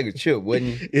about to take a trip,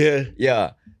 wasn't you? Yeah.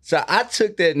 Yeah. So I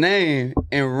took that name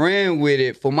and ran with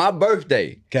it for my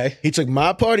birthday. Okay. He took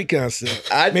my party concept.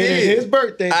 I Made did. it his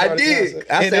birthday. I party did.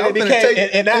 concept. I And said, then I'm it finna became-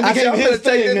 take and that I said, became I'm his finna take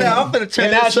thing this now. now. I'm finna turn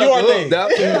And now this it's your sucker thing. up.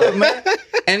 Yeah, man.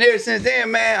 And ever since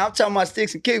then, man, I'm talking about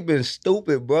Sticks and Kicks been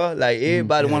stupid, bro. Like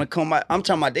everybody want to come out. I'm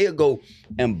talking about they'll go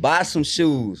and buy some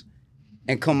shoes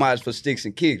and come out for Sticks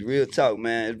and Kicks. Real talk,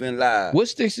 man. It's been live. What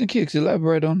Sticks and Kicks?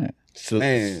 Elaborate on that.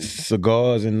 Man.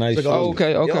 Cigars and nice Cigars. Oh, shoes.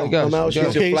 okay, Yo, got come you. out, Got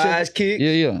Get you. your flies kicked.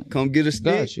 Yeah. Come get a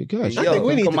stick. Got you. And I think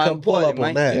we need to out come and pull party, up on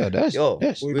man. that. Yeah, that's Yo,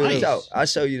 real nice. talk. I'll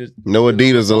show you the. No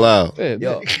Adidas allowed. Yeah,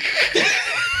 Yo.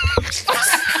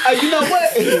 Hey, you know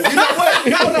what?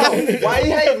 Hold on. Why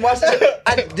you hating? Watch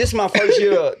this. This is my first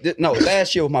year.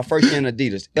 Last year was my first year in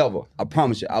Adidas ever. I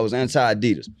promise you. I was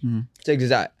anti-Adidas. Check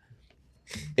this out.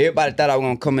 Everybody thought I was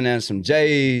gonna come in there in some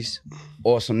J's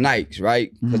or some Nikes,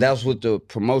 right? Because that's what the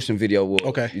promotion video was.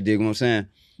 Okay. You dig what I'm saying?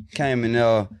 Came in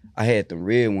there, I had the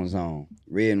red ones on.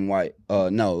 Red and white.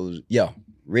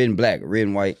 Red and black, red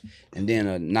and white, and then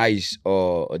a nice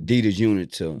Adidas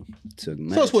unit to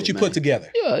match. So it's what it, you man. put together.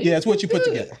 Yeah, it's what you put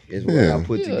together. It's what I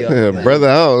put together. Yeah, man. brother,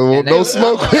 I don't want And they no was-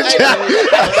 smoke with you.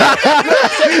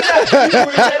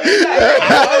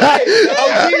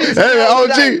 Hey,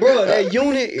 OG. Bro, that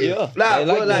unit is fly,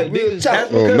 bro, like real talk.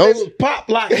 Oh, no. Pop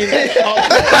locking. Hey,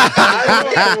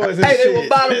 they were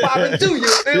bottom popping too, you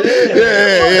feel me?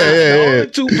 Yeah. The only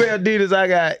 2 pair of Adidas I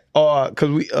got are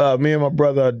because me and my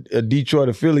brother are Detroit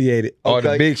affiliated. Are the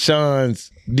Okay. Big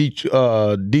Sean's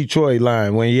Detroit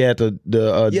line when he had the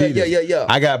Adidas. Yeah.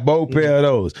 I got both pair of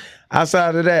those.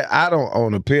 Outside of that, I don't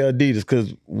own a pair of Adidas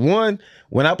because one,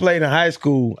 when I played in high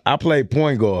school, I played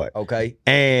point guard. Okay.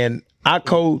 And our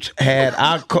coach had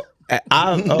them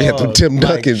Tim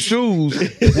Duncans. shoes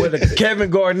with a Kevin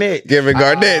Garnett. Kevin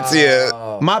Garnett's,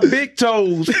 yeah. My big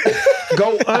toes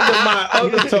go under my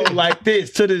other toe like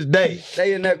this to this day.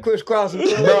 They in that crisscross,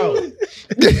 Bro,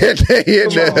 They in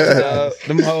there.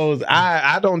 them hoes,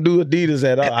 I don't do Adidas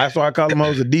at all. That's why I call them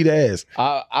hoes Adidas.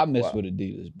 I mess with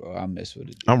Adidas, bro. I mess with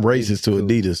Adidas. I'm racist to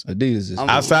Adidas. Adidas is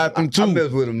Outside them I two, mess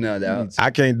with them now, dog.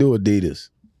 I can't do Adidas.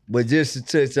 But just to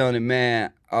touch on it,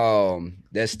 man,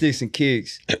 that Sticks and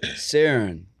Kicks,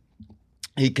 Saren,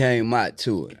 he came out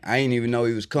to it. I didn't even know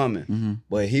he was coming.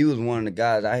 But he was one of the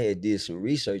guys I had did some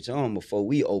research on before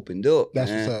we opened up. That's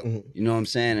man. what's up. You know what I'm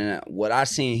saying? And what I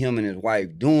seen him and his wife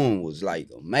doing was like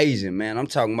amazing, man. I'm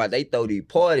talking about they throw these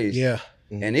parties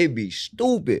and it be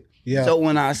stupid. Yeah. So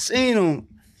when I seen him,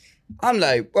 I'm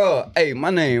like, bro, hey,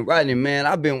 my name Rodney, man.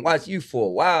 I've been watching you for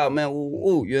a while, man.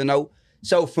 Ooh, you know.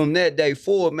 So from that day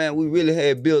forward, man, we really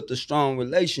had built a strong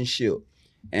relationship.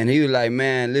 And he was like,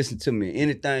 man, listen to me.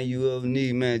 Anything you ever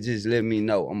need, man, just let me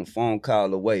know. I'm a phone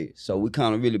call away. So we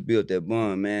kind of really built that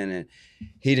bond, man. And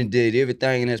he done did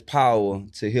everything in his power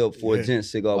to help 4Gents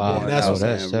Cigar Bar. That's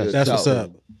what's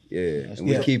up. Yeah, and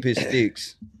we keep his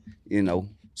sticks, you know.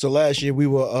 So last year we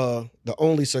were the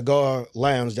only cigar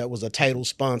lounge that was a title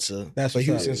sponsor for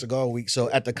Houston Cigar Week. So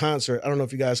at the concert, I don't know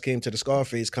if you guys came to the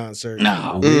Scarface concert.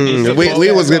 No.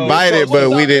 We was invited, but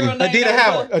we didn't.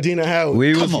 Adina Howard.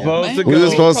 We was supposed to go. We were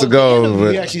supposed to go, We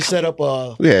but actually set up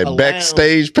we had a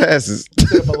backstage passes.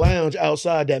 set up a lounge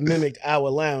outside that mimicked our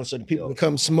lounge so the people could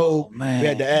come smoke. We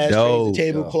had the ashtrays, the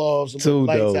tablecloths, the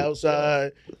lights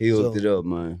outside. He hooked it up,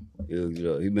 man.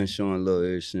 He been showing love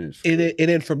ever since. And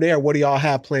then from there, what do y'all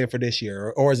have planned for this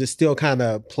year? Or is it still kind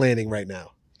of planning right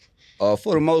now?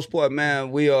 For the most part, man,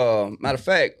 we matter of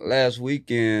fact, last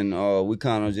weekend we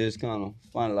kind of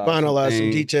finalized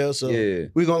some details. So yeah.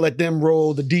 we're gonna let them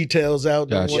roll the details out.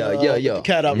 Gotcha. Let the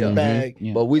cat out the bag.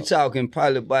 Yeah. But we talking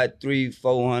probably about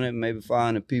 300-400, maybe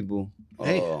 500 people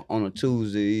on a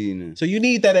Tuesday evening. So you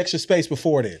need that extra space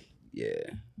before then. Yeah.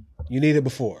 You need it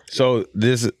before. So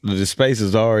the space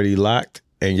is already locked,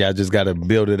 and y'all just got to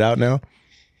build it out now.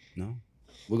 No,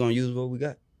 we're gonna use what we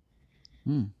got.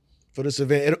 For this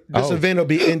event. This event will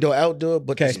be indoor, outdoor,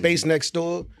 but the space next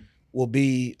door will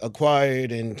be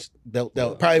acquired and they'll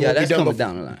probably won't be that's done coming before.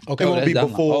 down the line. It won't be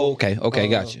before. Okay,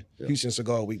 gotcha. Houston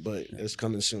Cigar Week, but it's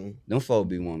coming soon. Them folks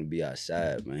be wanting to be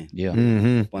outside, man. Yeah.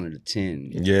 One of the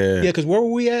 10. Yeah. Yeah, because where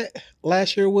were we at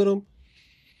last year with them?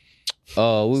 We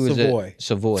was Savoy. at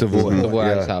Savoy.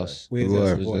 Yeah. Ice House. We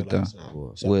was at at Savoy the- last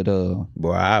time. with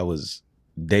Boy, I was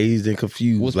dazed and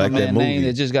confused what's like my that man movie. name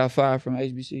that just got fired from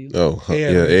HBCU? Oh,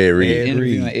 Ed yeah, Ed Reed.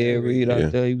 Interviewing Ed Reed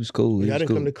out there. He was cool. Y'all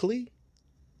didn't come to Clee?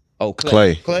 Oh,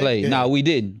 Clay. Clay. Yeah. No, we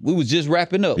didn't. We was just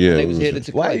wrapping up. Yeah, They it was was headed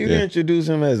to Why Clay. you introduce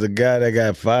him as a guy that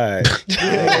got fired?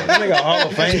 That nigga Hall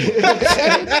of Fame.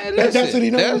 That's what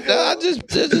he knows. I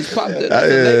just popped it.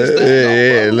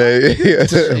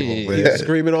 He was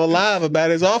screaming on live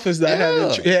about his office that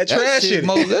had trash in it.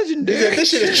 Most legendary. This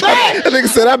shit is trash. That nigga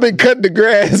said, I've been cutting the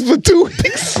grass for 2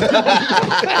 weeks.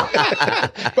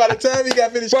 By the time he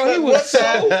got finished cutting one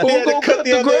side, he had to cut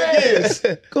the other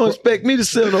again. Gonna expect me to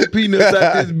sell no peanuts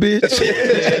out this bitch.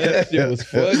 That shit was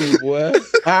funny, boy. All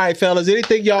right, fellas,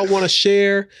 anything y'all want to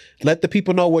share? Let the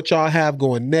people know what y'all have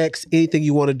going next. Anything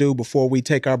you want to do before we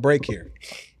take our break here?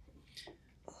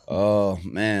 Oh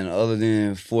man, other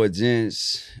than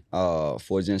 4Gents,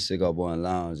 4Gents Cigar Bar and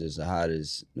Lounge is the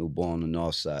hottest new bar on the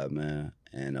north side, man.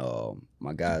 And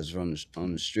my guys from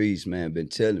on the streets, man, been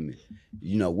telling me,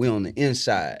 you know, we on the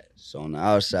inside. So on the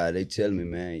outside, they telling me,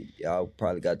 man, y'all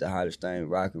probably got the hottest thing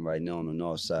rocking right now on the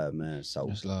north side, man. So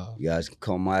you guys can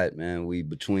come out, man. We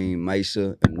between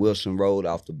Mesa and Wilson Road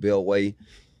off the Beltway.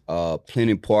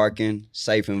 Plenty parking,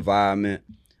 safe environment.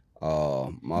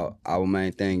 Our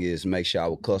main thing is make sure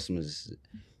our customers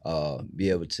be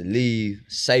able to leave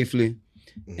safely.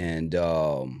 And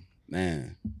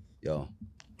man, yo.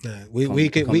 We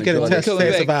can attest to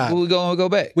that survive. We gonna go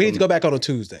back. We need to go back on a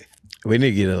Tuesday. We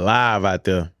need to get it live out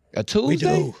there. A Tuesday? We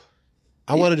do.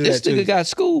 I want to do This that Tuesday. nigga got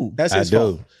school. That's I his do.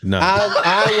 fault. No.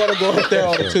 I want to go up there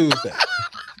on a Tuesday.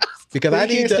 Because I I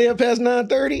need can't to stay up past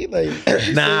 9:30.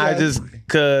 Like, Nah, just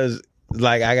cause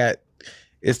like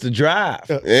it's the drive.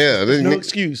 Yeah. no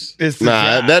excuse. It's the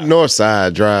Nah, drive. that north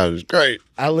side drive is great.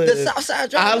 I live. The south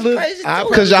side drive is crazy too.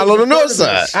 Because y'all on the north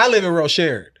side. I live in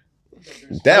Rochelle.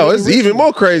 That was even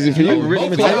more crazy for you.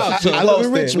 Richmond. I live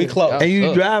in Richmond. We close. And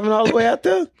you driving all the way out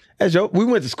there? We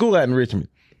went to school out in Richmond.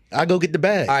 I go get the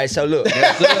bag. All right, so look.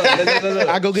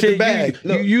 I go get the bag.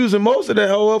 You using most of that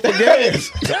hoe up for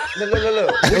gas. Look.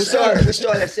 We start at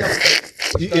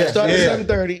 7:30. Start at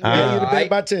 7:30. You to bed Alright.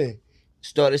 by 10.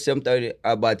 Start at 7:30,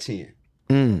 out by 10.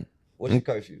 What's your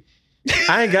curfew?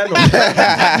 I ain't got no.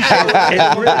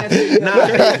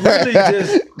 It's really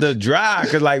just the drive.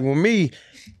 Cause like with me,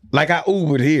 like I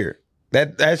Ubered here.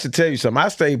 That should tell you something. I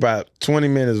stay about 20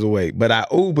 minutes away, but I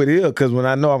Ubered here because when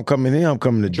I know I'm coming here, I'm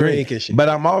coming to drink. Drink and shit. But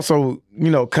I'm also,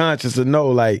 conscious to know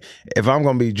like if I'm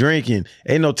gonna be drinking,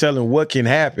 ain't no telling what can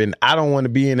happen. I don't want to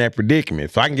be in that predicament.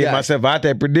 If I can get Gotcha. myself out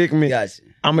that predicament, Gotcha.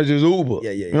 I'ma just Uber.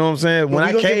 Yeah. You know what I'm saying? Well, When I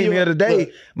we gonna give came you here today, look,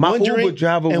 my one Uber drink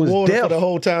driver and was water deaf. for the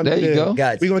whole time. There you go.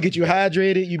 Got We're you. gonna get you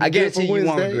hydrated. You be I good guarantee for you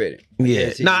won't Wednesday. regret it. Yeah.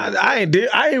 Guarantee Nah, you.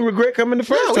 I ain't regret coming the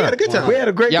first No, time. we had a good time. We had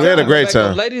a great Y'all We had a wanna great go back on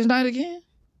time. Ladies' night again?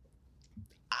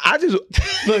 I just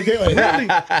Look,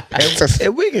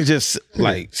 if we can just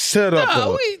like set up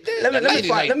No, Let me ladies' find-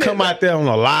 night. let me- come out there on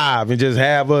a live and just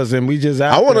have us and we just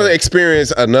out I want there. to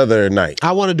experience another night.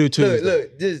 I want to do Tuesday.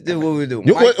 Look, this is what we do.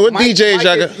 What DJs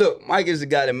y'all got? Look, Mike is the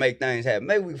guy that make things happen.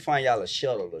 Maybe we can find y'all a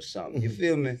shuttle or something. You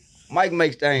feel me? Mike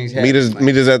makes things happen.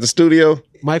 Meet us at the studio.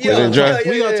 Mike, Yeah,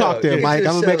 we gonna talk there, Mike.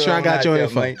 I'm gonna make sure I got your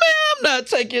info. I'm not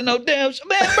taking no damn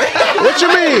man. What you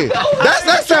mean?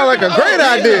 That sounds like a great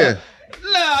idea.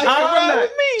 Nah, you ride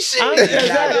with me, shit.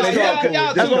 Exactly.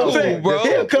 Y'all That's what I'm cool, saying, bro.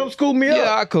 He'll come scoop me up.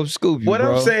 Yeah, I come scoop you, What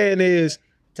bro. I'm saying is,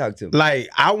 Talk to me. like,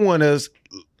 I want us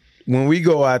when we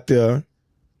go out there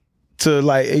to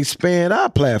like expand our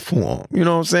platform. You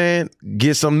know what I'm saying?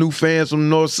 Get some new fans from the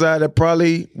North Side that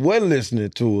probably wasn't listening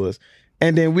to us.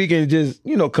 And then we can just,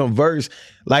 converse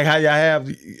like how y'all have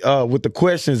with the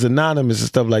questions anonymous and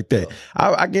stuff like that.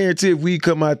 I guarantee if we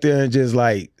come out there and just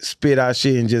like spit our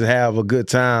shit and just have a good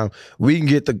time, we can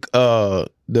get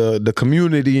the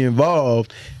community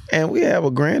involved and we have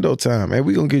a grand old time. And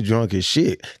we gonna get drunk as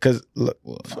shit. Cause look,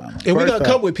 And we're first gonna off,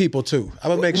 come with people too. I'm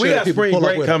gonna make sure we that got people spring pull up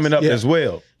break with coming us. up Yeah. as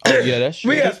well. Oh, yeah, that's true.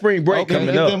 We got spring break Okay. coming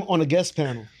Get up. them on a guest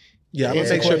panel, Yeah, I'm gonna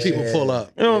make sure people pull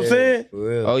up. You know what I'm saying? For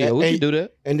real. Oh, yeah, we Hey, can do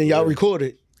that. and then y'all record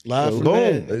it live from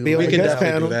Boom. there. Be on We the can guest definitely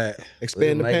panel, do that.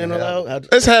 expand the We can make it panel happen.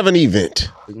 out. Let's have an event.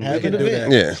 Have can an do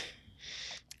event. Yeah.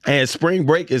 And spring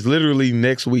break is literally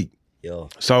next week. Yo.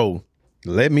 So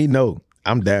let me know.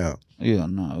 I'm down. Yeah,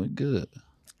 no, we good.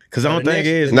 Cause I don't think it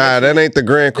is. Nah, that ain't the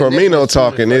Grand next Cormino one's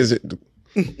talking, is it?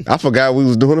 I forgot we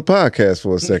was doing a podcast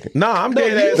for a second. No, I'm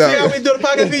dead You ass. see how we do the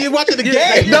podcast? You watching the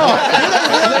game? No,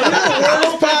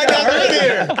 worst podcast in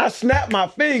here. I snapped my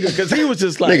finger because he was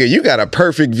just like, Nigga, you got a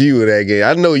perfect view of that game.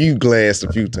 I know you glanced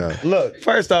a few times. look,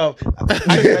 first off, I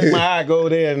can make my eye go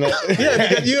there. And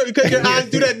Yeah, because your eyes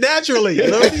do that naturally. You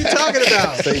know what are you talking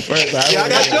about? Y'all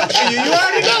got jokes for you. You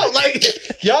already know. Like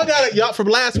y'all from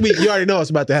last week. You already know it's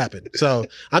about to happen. So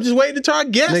I'm just waiting until our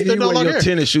guests Nigga, are you no wear longer your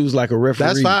here. tennis shoes like a referee.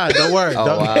 That's fine. Don't worry. Oh,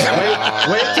 Don't, wow.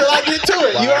 wait till I get to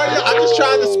it. You already know. I'm just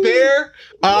trying to spare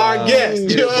our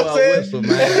guests. You know what I'm saying? Whistle,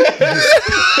 man.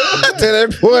 Tell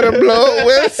that boy to blow a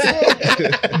whistle.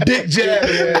 Dick jab.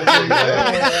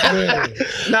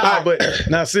 Nah, but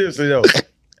now seriously though,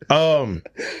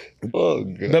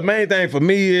 the main thing for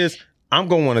me is I'm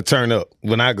gonna want to turn up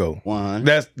when I go.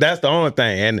 100. That's the only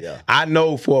thing, and Yeah. I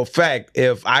know for a fact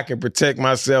if I can protect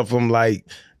myself from like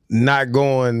not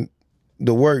going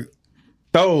to work.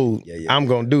 Yeah. I'm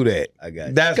gonna do that. I got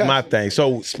you. That's my thing.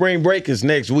 So spring break is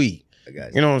next week. I got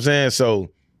you. You know what I'm saying? So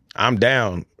I'm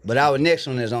down. But our next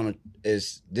one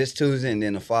is this Tuesday, and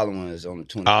then the following one is on the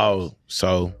 20th. Oh,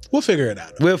 so We'll figure it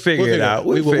out. we'll figure it out.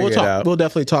 We'll figure it talk. out. We'll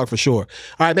definitely talk for sure.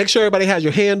 All right, make sure everybody has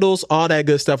your handles, all that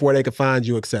good stuff, where they can find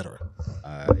you, etc.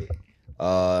 All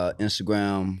right.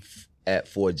 Instagram at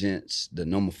 4Gents, the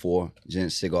number 4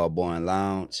 Gents Cigar Bar and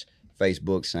Lounge.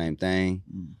 Facebook, same thing.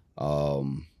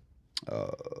 And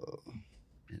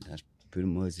that's pretty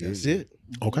much it. That's it.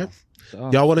 Okay.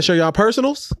 Y'all want to share y'all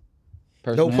personals?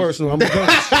 No personal. I'm a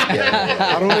ghost.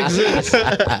 I don't exist.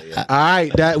 All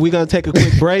right, we're gonna take a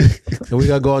quick break and we're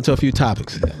gonna go into a few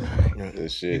topics.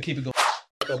 This shit. Keep it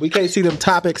going. We can't see them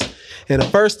topics. And the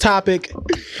first topic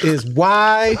is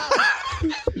why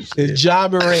is Ja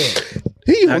Morant.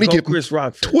 He Now only go get Chris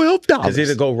Rock first. $12. Cause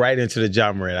it'll go right into the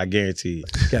John Morant, I guarantee you.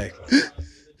 Okay.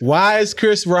 Why is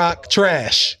Chris Rock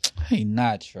trash? He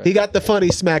not trash. He got the funny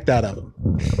smacked out of him.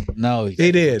 No,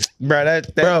 He did. Bro,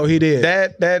 Bro, he did.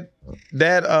 That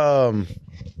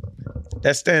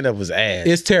stand up was ass.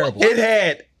 It's terrible.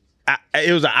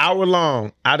 It was an hour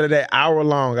long. Out of that hour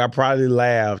long, I probably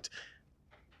laughed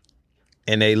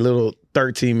in a little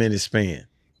 13-minute span.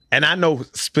 And I know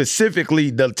specifically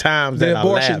the times The that I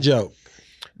abortion laughed. joke.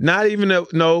 Not even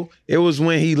no. It was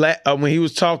when he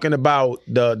was talking about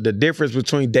the difference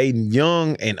between dating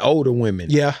young and older women.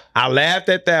 Yeah. I laughed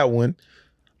at that one.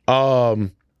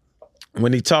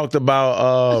 When he talked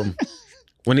about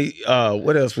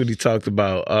what else would he talked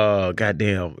about?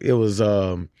 Goddamn, it was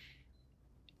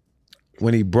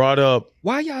when he brought up.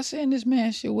 Why y'all saying this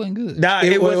man shit wasn't good? Nah,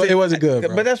 It wasn't good,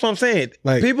 bro. But that's what I'm saying.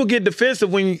 Like- People get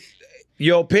defensive when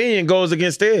your opinion goes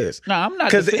against theirs. No, I'm not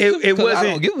 'Cause defensive it 'cause I wasn't-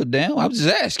 don't give a damn. I'm just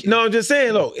asking. No, I'm just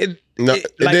saying though. No,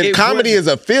 then comedy wasn't- is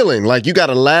a feeling. Like you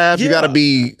gotta laugh, you Yeah. gotta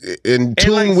be in and,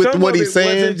 tune like, with some what of he's it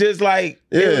saying. Wasn't just like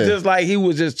it was Yeah. just like he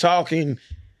was just talking.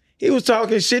 He was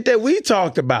talking shit that we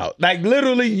talked about. Like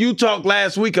literally, you talked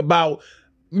last week about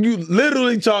you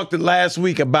literally talked last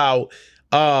week about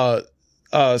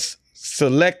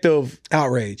selective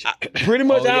Outrage. pretty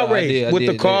much yeah, outrage I with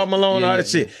the did, Karl yeah. Malone, all Yeah, that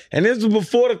shit. And this was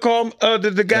before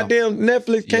the the goddamn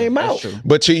Netflix came that's out. true.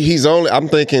 But I'm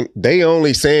thinking they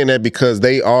only saying that because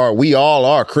we all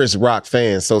are Chris Rock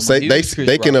fans. So say huge Chris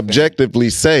they can Rock fan. objectively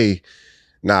say,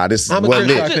 nah, this I'm a wasn't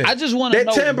Chris it. Rock fan. I just want to That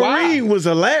know tambourine why. was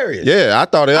hilarious. Yeah, I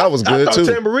thought that was I good thought too.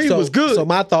 tambourine So- was good. so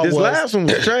my thought this was- last one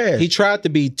was trash. He tried to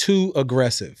be too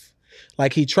aggressive.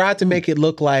 Like he tried to make it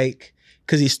look like,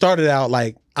 because he started out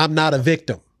like, I'm not a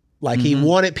victim. Like he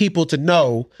wanted people to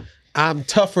know I'm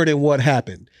tougher than what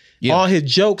happened. Yeah. All his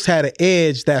jokes had an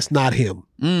edge that's not him.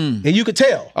 And you could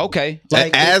tell. Okay.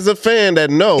 Like As a fan that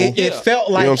know, it felt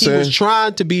like what I'm he was saying?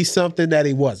 trying to be something that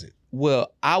he wasn't.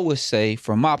 Well, I would say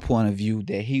from my point of view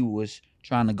that he was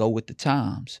trying to go with the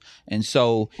times. And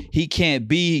so he can't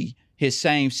be his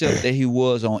same self that he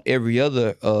was on every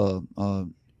other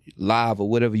live or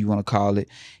whatever you want to call it.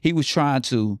 He was trying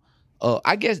to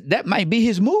I guess that might be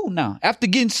his move now. After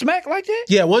getting smacked like that.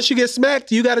 Yeah, once you get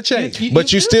smacked, you got to change.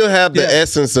 but you still have the Yeah.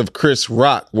 essence of Chris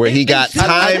Rock, where he got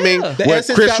timing. yeah. The Where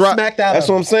essence Chris got Rock, smacked out that's of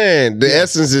what him. I'm saying. The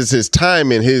essence is his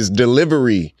timing, his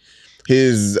delivery,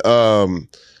 his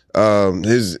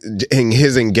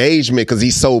engagement, because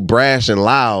he's so brash and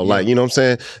loud. Like, you know what I'm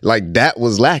saying? Like that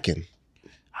was lacking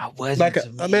I wasn't. Like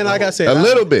to me, like I though. said, a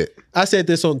little bit. I said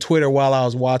this on Twitter while I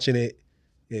was watching it,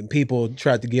 and people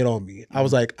tried to get on me. I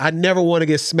was like, I never want to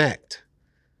get smacked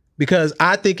because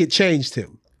I think it changed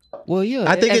him. Well, yeah.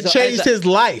 I think it changed his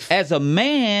life. As a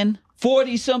man,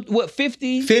 40 something, what,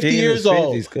 50? 50 In his years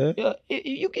old. 50s, cuz. Yeah,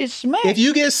 you get smacked. If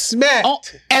you get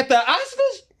smacked, At the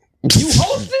Oscars? You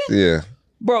hosting? Yeah.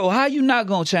 Bro, how you not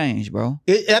gonna change, bro?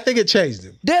 I think it changed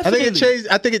him. Definitely.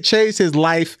 I think it changed his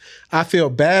life. I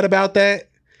feel bad about that.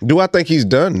 Do I think he's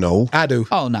done? No. I do.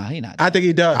 Oh, nah, he not. I think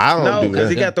he does. I don't No, do because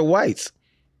that. he got the whites.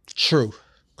 True.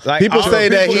 Like People all say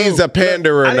the that people- he's a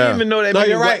panderer I didn't now. even know that. No,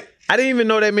 many you're right. I didn't even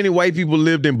know that many white people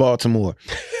lived in Baltimore.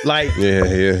 Like,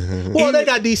 Yeah. Well, they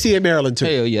got DC and Maryland too.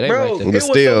 Hell yeah, they bro, right there. it was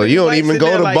still, so many you don't whites even in go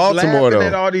there, to like, Baltimore, laughing though.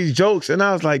 at all these jokes, and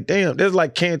I was like, damn, there's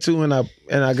like Cantu in our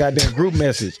goddamn group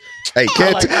message. Hey,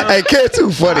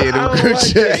 Cantu funny in I the don't group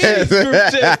like chat. that.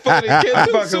 Group chat funny.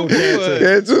 Cantu Fucking super Cantu. funny.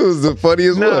 Cantu's the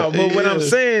funniest No, one. but what I'm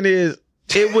saying is,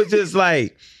 it was just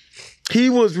like he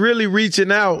was really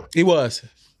reaching out. He was.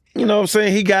 You know what I'm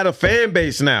saying? He got a fan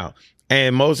base now,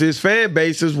 and most of his fan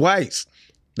base is whites.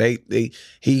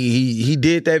 He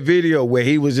did that video where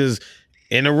he was just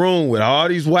in a room with all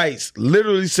these whites,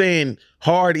 literally saying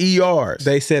hard ERs.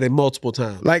 They said it multiple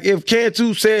times. Like if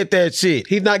Cantu said that shit,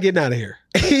 He's not getting out of here.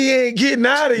 he ain't getting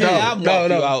out of here. I'm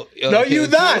walking you out. No, you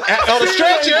not. On a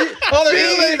stretcher. On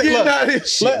Phil ain't getting out of here.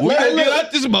 We gonna get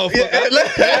out this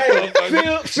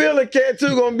motherfucker. Phil and Cantu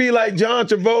gonna be like John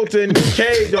Travolta and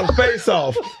Cage on Face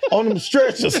Off on them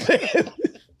stretchers, thinking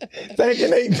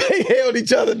they held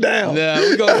each other down. Nah,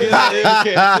 we gonna get out of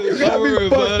here. Cantu. It's gonna be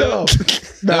fucked up.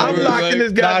 I'm locking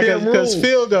this goddamn room. Because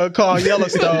Phil gonna call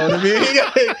Yellowstone. I mean,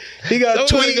 he got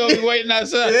Somebody's tweet. gonna be waiting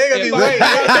outside. They gonna be Yeah, waiting.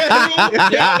 y'all gonna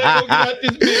get out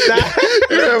this bitch.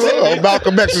 Yeah,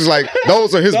 Malcolm X is like,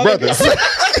 those are his brothers.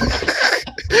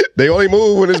 They only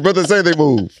move when his brothers say they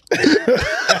move.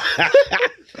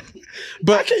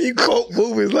 But can you quote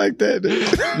movies like that?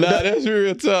 Dude? Nah, that's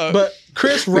real tough. But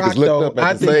Chris Rock, looked though, up at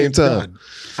I the think same he's time. done.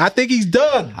 I think he's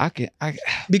done.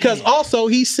 Because also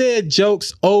he said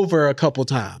jokes over a couple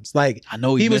times. Like I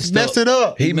know he was messing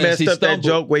up. He messed up that stumbled.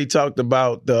 joke where he talked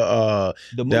about the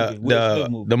movie, Will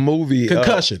Smith movie. the movie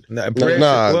Concussion. Nah.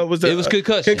 What was the It was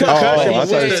concussion. Concussion. Oh, I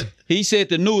thought said, he said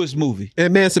the newest movie.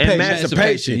 Emancipation.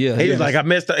 Emancipation. Yeah, he yeah. was like, I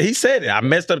messed up. He said it. I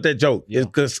messed up that joke.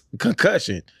 It's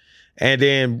concussion. And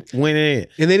then went in.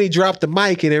 And then he dropped the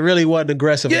mic and it really wasn't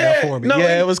aggressive enough for me.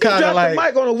 It was kind of like the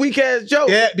mic on a weak ass joke.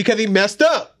 yeah, because he messed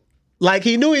up. Like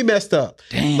he knew he messed up.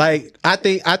 Damn. Like I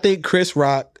think Chris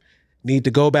Rock need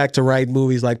to go back to writing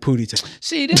movies like Pootie Tang.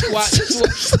 See, this is why.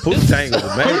 Pootie Tang was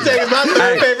amazing. Pootie Tang is my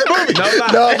third favorite movie. No lie.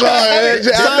 No, I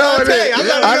know it. I'm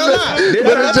not gonna lie.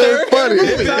 But it's just funny.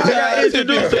 This is how I got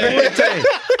introduced to Pootie Tang.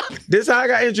 This is how I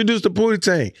got introduced to Pootie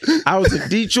Tang. I was in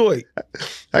Detroit.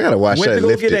 I gotta watch Went that to go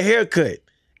lifted. get a haircut.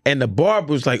 And the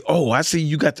barber was like, oh, I see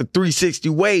you got the 360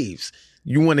 waves.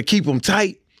 You want to keep them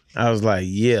tight? I was like,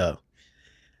 yeah.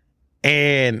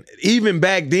 And even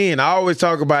back then, I always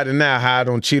talk about it now, how I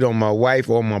don't cheat on my wife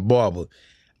or my barber.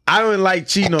 I don't like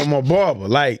cheating on my barber.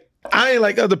 Like, I ain't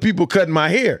like other people cutting my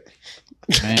hair.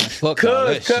 Man, fuck all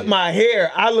that Cuz cut shit. my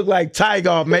hair, I look like Tiger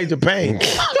off Major Payne.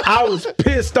 I was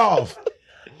pissed off.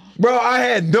 Bro, I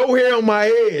had no hair on my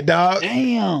head, dog.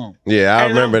 Damn. Yeah, I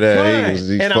And remember I'm that. crying.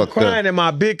 He and I'm fucked crying, up. and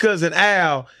my big cousin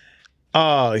Al,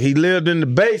 he lived in the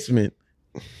basement.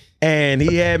 And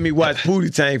he had me watch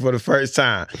Pootie Tang for the first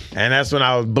time. And that's when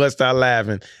I was bust out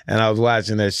laughing and I was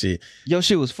watching that shit. Your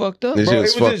shit was fucked up. This Bro, shit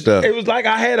was it was fucked up. It was like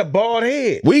I had a bald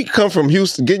head. We come from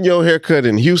Houston, getting your hair cut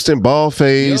in Houston, ball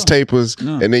phase, tapers,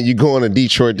 and then you going to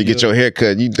Detroit to get your hair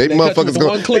cut. They cut you motherfuckers with gonna,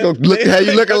 one they clip. gonna look how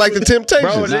you looking like the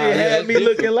Temptations. Bro, they had me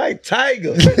looking like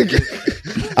Tiger.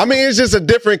 I mean, it's just a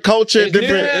different culture, It's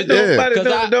different. different.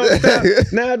 Yeah. Don't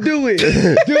stop. Now do it.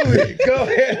 Do it. Go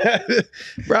ahead.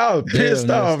 Bro, I was pissed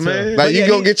Damn, off, that's man. Like you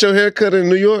gonna get your hair cut in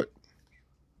New York?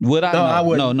 Would I? No, I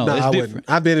wouldn't. No, No, it's I different. wouldn't.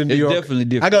 I've been in New It's York. definitely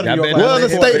different. I go to New I've York. been like What other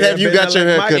that. state have you got your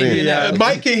hair cut in? Yeah,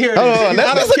 Mike can hear it. Hold on, I this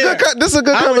don't is a good. care. This is a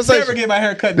good I would never conversation. get my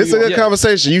hair cut in This is New a York. good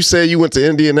conversation. You said you went to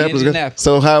Indianapolis. Indianapolis.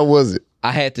 So how was it?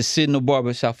 I had to sit in the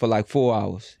barbershop for like 4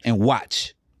 hours and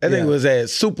watch. That thing was at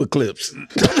Super Clips.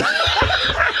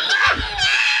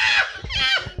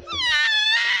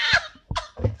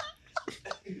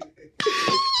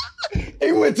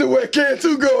 He went to where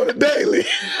Cantu go on a daily.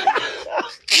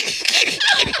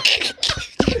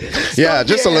 Yeah,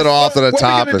 just a little off of the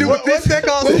top. What we gonna do with What's that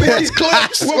called?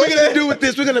 Clips. What we gonna do with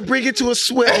this? We're gonna bring it to a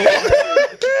swell.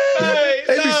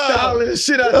 They be styling the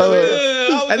shit out of it.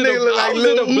 I That nigga look like was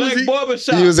in Lil a black Uzi.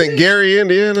 barbershop. You was in Gary,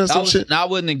 Indiana, or some shit. I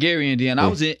wasn't in Gary, Indiana.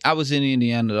 I was in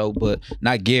Indiana though, but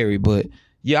not Gary. But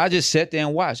yeah, I just sat there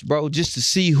and watched, bro, just to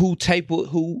see who tapered,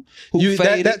 who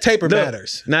faded. That taper Look,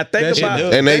 matters. Now think That shit about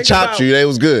does. And they think chopped about- you. They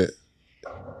was good.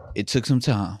 It took some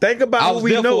time. Think about I who was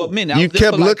we there know. for a minute. I You was there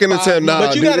kept for like looking 5 until now. minutes.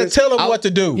 But you do got to this. tell him what to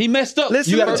do. He messed up.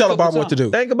 Listen, You got to First tell the couple barber what to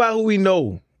times. do. Think about who we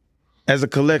know as a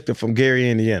collective from Gary,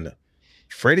 Indiana.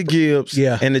 Freddie Gibbs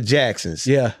Yeah. and the Jacksons.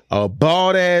 Yeah. A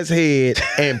bald ass head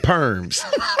and perms.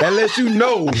 That lets you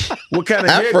know what kind of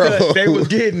Afro. haircut they was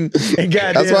getting and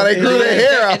got That's why they grew their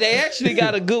hair And out. they actually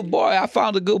got a good barber. I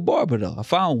found a good barber though. I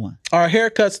found one. Our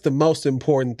haircut's the most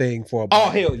important thing for a Oh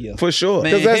barber. hell yeah. For sure.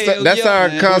 Man. Because Hell that's yeah, our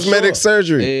man. cosmetic For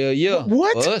surgery. Hell yeah.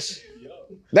 What? For us.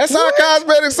 That's our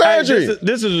cosmetic Hey, surgery.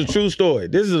 this is a true story.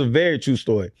 This is a very true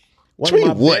story. One What of you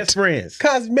my mean, what? best friends.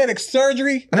 Cosmetic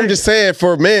surgery? I'm just saying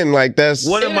for men, like that's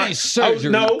One of It my ain't surgery.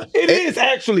 no, it is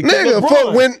actually. 'cause nigga.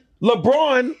 For when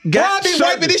LeBron got I be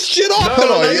wiping this shit off. Hold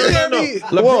though. on, Like, you yeah. hear me?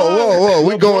 Whoa,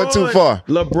 we going too far.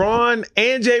 LeBron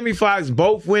and Jamie Foxx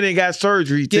both went and got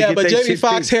surgery. To Yeah, get but their Jamie shit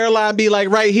Foxx fixed. hairline be like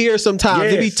right here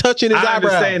sometimes. It be Yes, touching his I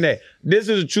eyebrows. understand that. This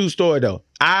is a true story though.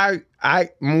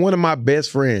 One of my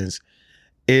best friends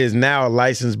is now a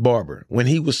licensed barber. When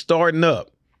he was starting up,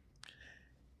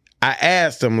 I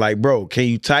asked him, like, bro, can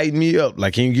you tighten me up?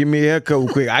 Like, can you give me a haircut real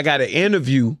quick? I got an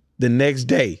interview the next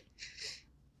day.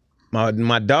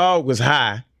 My dog was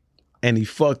high and he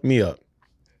fucked me up.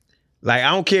 Like,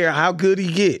 I don't care how good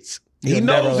he gets. He You'll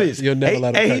knows never let- this. you'll never And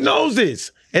let him he touch you. knows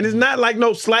this. And it's not like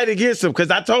no slight against him, because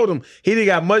I told him he done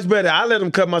got much better. I let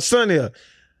him cut my son hair.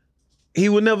 He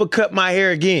would never cut my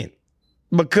hair again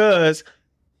because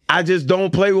I just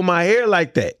don't play with my hair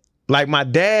like that. Like my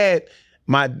dad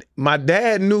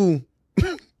knew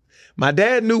my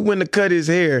dad knew when to cut his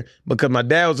hair because my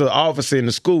dad was an officer in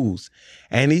the schools.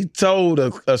 And he told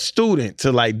a student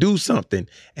to like do something.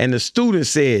 And the student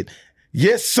said,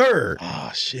 "Yes, sir."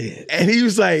 Oh shit. And he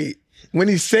was like, when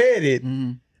he said it,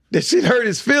 that shit hurt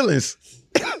his feelings.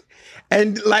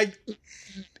 And like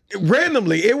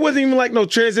randomly, it wasn't even like no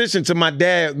transition to my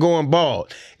dad going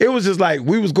bald. It was just like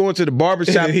we was going to the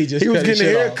barbershop. He he just was cut his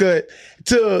getting a shit off. haircut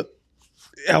to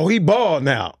he bald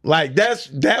now. Like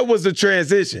that was the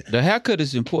transition. The haircut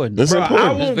is important. That's Bro, important.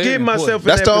 I won't It's very give myself in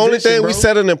That's that the only position, thing bro. we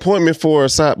set an appointment for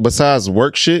besides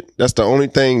work shit. That's the only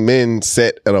thing men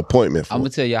set an appointment for. I'm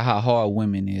gonna tell y'all how hard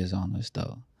women is on us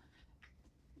though.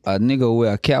 A nigga will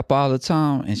wear a cap all the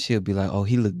time, and she'll be like, "Oh,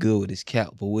 he look good with his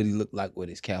cap, but what he look like with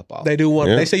his cap off?" They do one.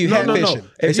 Yeah. They say you No. catfishing.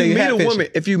 They If say you meet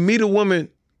a catfishing. woman,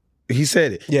 he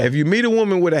said it. Yeah. If you meet a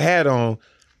woman with a hat on,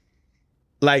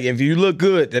 like if you look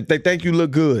good, if they think you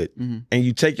look good, and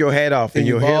you take your hat off and And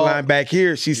you your bald. hairline back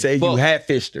here, she say you fuck.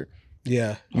 hat-fished her.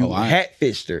 Yeah. You Oh, I-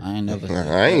 hat-fished her. I ain't never.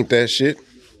 I ain't that shit.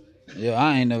 Yeah,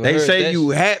 I ain't never. They heard say that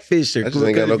you hat-fished her. I just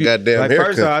ain't got no Because if you- goddamn like, haircut.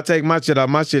 First of all, I take my shit off.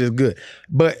 My shit is good,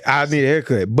 but I need a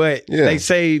haircut. But Yeah. they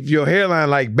say your hairline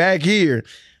like back here.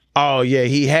 Oh yeah,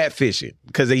 he hat-fishing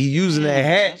because he using that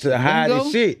hat to hide Lingo?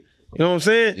 his shit. You know what I'm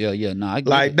saying? Yeah, nah, I get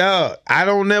Like, it. dog, I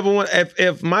don't never want.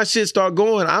 If my shit start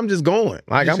going, I'm just going.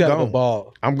 Like, You I'm just gotta going. go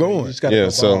bald. I'm You going. just gotta Yeah, go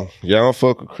so bald. y'all don't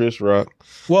fuck with Chris Rock.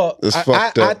 Well, It's I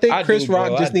fucked up. think I Chris do, bro,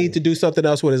 Rock I just do. needs to do something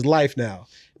else with his life now.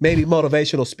 Maybe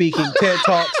motivational speaking, TED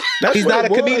Talks. That's He's what not a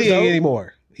it was, comedian though.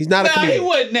 anymore. He's not a Nah, he comedian.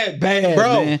 wasn't that bad,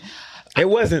 Bro. man. It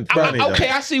wasn't funny. Okay,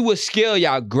 though. I see what scale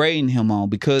y'all grading him on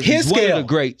because His he's one scale. of the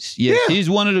greats. Yes, Yeah. he's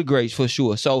one of the greats for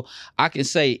sure. So I can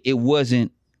say it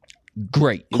wasn't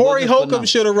great. It Corey wasn't Holcomb phenomenal.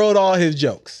 should have wrote all his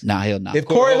jokes. Nah, hell no. If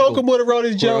Corey Holcomb would have wrote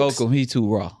his Corey jokes, Holcomb, he too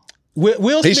raw.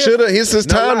 Will He Smith, should have. It's his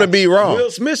time to be wrong.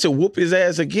 Will Smith should whoop his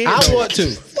ass again. I though. want to.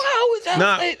 Why was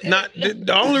that? Not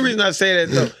the only reason I say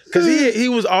that though, because he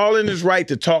was all in his right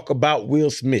to talk about Will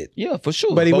Smith. Yeah, for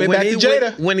sure. But he went back to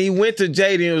Jada. When he went to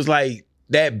Jada, it was like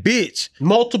that bitch.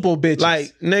 Multiple bitches.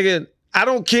 Like nigga, I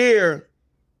don't care.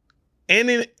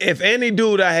 If any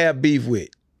dude I have beef with,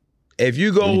 if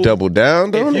you go You double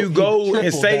down, though. if you go and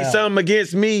Triple say down. something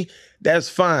against me, that's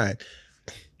fine.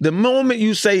 The moment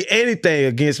you say anything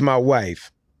against my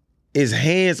wife, is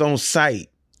hands on sight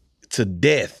to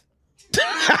death.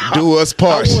 Do us I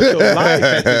part. want your life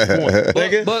at this point,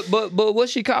 nigga. But what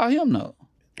she call him though?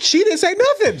 she didn't say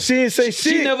nothing. She didn't say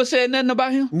shit. She never said nothing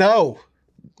about him. No.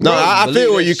 No, I believe feel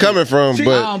that where you're shit. coming from, I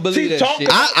but don't believe She that talk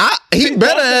shit. he She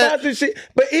better talked have. about this shit.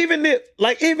 But even if,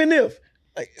 like,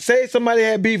 say somebody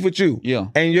had beef with you, Yeah.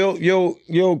 and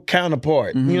your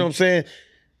counterpart, you know what I'm saying?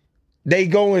 They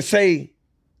go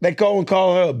and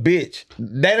call her a bitch.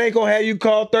 That ain't gonna have you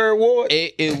call Third Ward.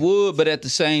 It would, but at the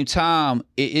same time,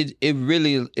 it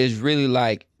really is really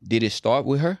like, did it start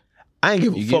with her? I ain't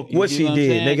give a You fuck get- what you she get what I'm did,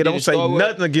 saying? nigga. Did Don't it say start with-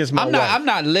 nothing against my wife. I'm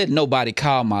not letting nobody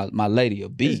call my lady a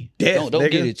B. death, Don't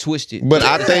nigga. get it twisted. But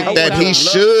I think that he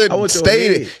should I want your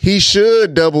state it. head. He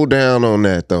should double down on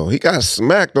that, though. He got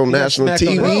smacked on national smacked on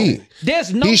TV. that.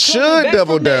 There's no He coming should back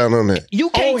double from that. down on that.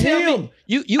 You can't On tell him. me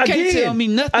you can't Again. tell me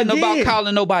nothing about Again.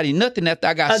 calling nobody nothing after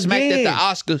I got smacked at Again. the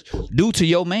Oscars due to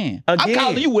your man. I'm Again.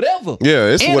 calling you whatever. Yeah,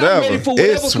 it's And I'm whatever. ready for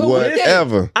whatever It's come with that.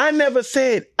 whatever. I never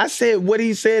said. I said what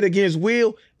he said against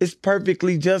Will is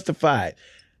perfectly justified.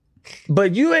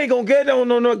 But you ain't gonna get on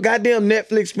no goddamn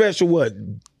Netflix special. What?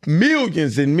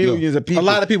 Millions and millions of A people.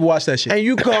 lot of people watch that shit. And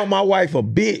you call my wife a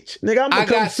bitch, nigga. I'm I gonna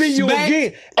come got see you smacked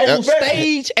again on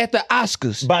stage at the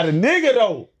Oscars. by the nigga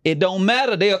though. It don't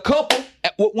matter. They a couple.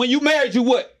 When you married, you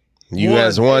what? You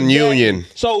as one union.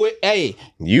 So hey,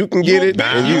 You can get it,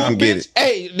 and you a can get bitch. it.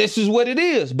 Hey, this is what it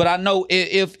is. But I know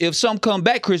if some come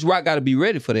back, Chris Rock got to be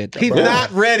ready for that. Though, He's bro.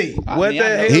 not ready. What the I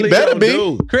know. hell He better gonna be.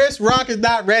 do? Chris Rock is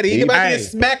not ready. He about to Hey, get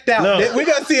smacked out. look, We're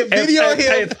gonna see a video of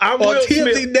him I'm on Will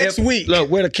TMZ Smith, next week. Look,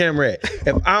 where the camera at?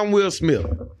 If I'm Will Smith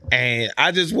and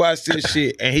I just watched this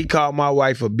shit and he called my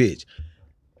wife a bitch,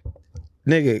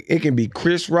 nigga, it can be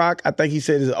Chris Rock. I think he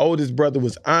said his oldest brother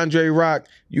was Andre Rock.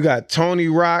 You got Tony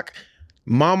Rock,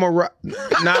 Mama Rock,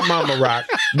 not Mama Rock,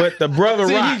 but the brother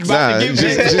Rock. Nah,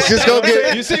 just go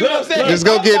get. You see what I'm saying? Just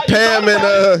go get Pam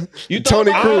and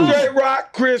Tony Cruz. Andre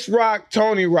Rock, Chris Rock,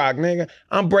 Tony Rock, nigga.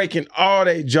 I'm breaking all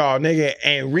they jaw, nigga,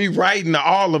 and rewriting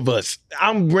all of us.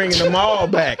 I'm bringing them all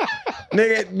back.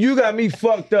 Nigga, you got me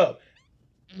fucked up.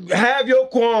 Have your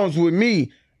qualms with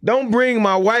me. Don't bring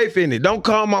my wife in it. Don't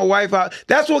call my wife out.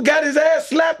 That's what got his ass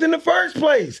slapped in the first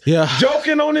place. Yeah.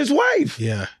 Joking on his wife.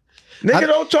 Yeah. Nigga,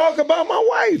 don't talk about my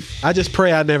wife. I just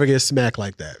pray I never get smacked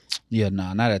like that. Yeah,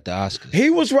 nah, not at the Oscars. He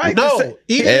was right to No, say.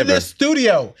 even in Ever. this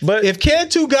studio. But- But if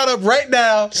Cantu got up right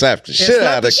now, Slap the shit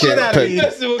out of shit out of me.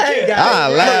 Kid. Hey, guys, I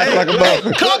laugh like a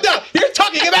motherfucker. calm down. You're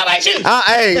talking about my shoes.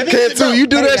 Hey, If it's- Kid, you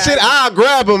do Hey, that guys. shit, I'll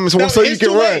grab him so you it's can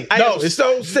too run. late. I No, am it's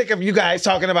so sick of you guys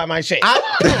talking about my shit.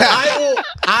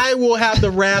 I will have the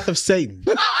wrath of Satan.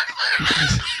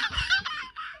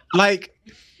 Like,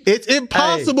 it's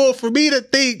impossible for me to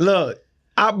think. Look,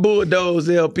 I bulldozed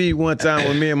LP one time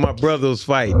when me and my brother was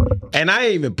fighting, and I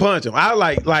ain't even punch him. I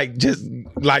just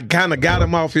kind of got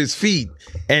him off his feet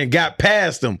and got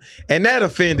past him, and that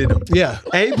offended him. Yeah.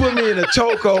 And he put me in a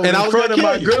chokehold in I was front of gonna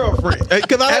my kill you. girlfriend.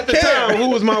 Because I At the don't care. time, who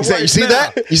was my He said, wife you see now?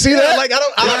 that? You see Yeah, that? like, I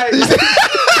don't.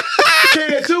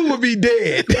 Kid 2 would be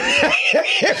dead.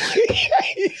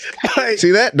 Like,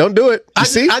 See that? Don't do it. You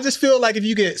see? I just feel like if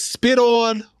you get spit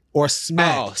on or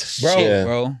smacked, Bro, Yeah.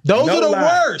 bro. those no are the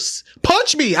lie. worst.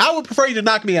 Punch me. I would prefer you to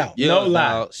knock me out. Yeah, no lie.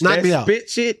 dog. Knock That me out. spit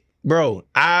shit, bro.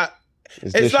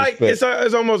 It's like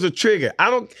it's almost a trigger.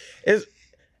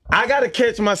 I gotta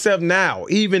catch myself now,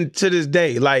 even to this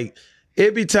day. Like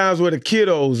it be times where the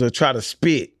kiddos will try to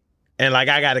spit, and like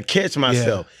I gotta catch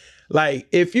myself. Like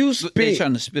if you They spit,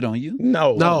 trying to spit on you?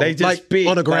 no, they just like spit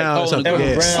on the ground or on the something. ground.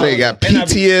 Yeah. This nigga got And I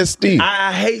be- PTSD.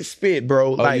 I hate spit,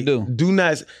 bro. Like you do?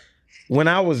 not. When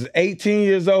I was 18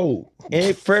 years old,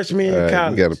 and freshman in All right,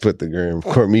 college, you got to put the Graham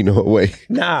Cormino away.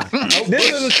 nah, this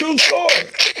is a true story.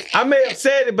 I may have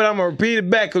said it, but I'm gonna repeat it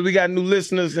back because we got new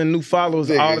listeners and new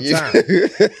followers all the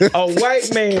time. A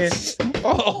white man,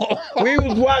 we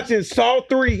was watching Saw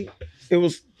 3. It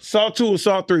was Saw 2 or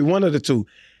Saw 3, one of the two.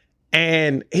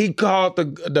 And he called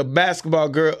the basketball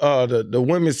girl, the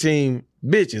women's team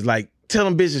bitches. Like, tell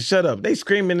them bitches shut up. They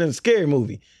screaming in a scary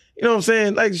movie. You know what I'm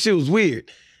saying? Like, the shit was weird.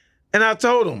 And I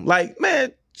told him, like,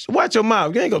 man, watch your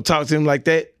mouth. You ain't gonna talk to him like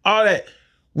that. All that.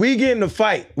 We get in the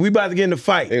fight. We about to get in the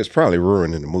fight. It was probably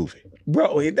ruining the movie.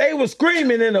 Bro, they was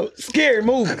screaming in a scary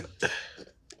movie.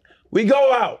 We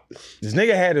go out. This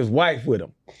nigga had his wife with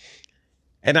him.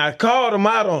 And I called him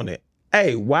out on it.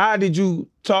 Hey, why did you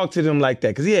talk to them like that?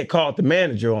 Because he had called the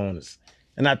manager on us.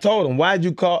 And I told him, why'd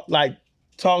you talk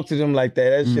to them like that?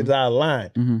 That shit's out of line.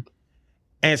 Mm-hmm.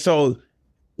 And so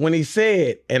when he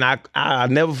said, and I'll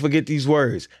never forget these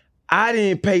words, I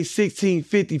didn't pay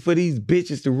 $16.50 for these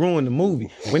bitches to ruin the movie.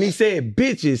 When he said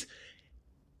bitches,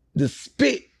 the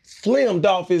spit flimmed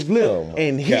off his lip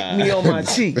and hit me on my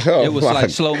cheek. It was like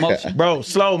slow motion. Bro,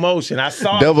 slow motion. I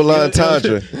saw Double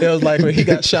entendre. It was like when he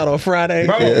got shot on Friday.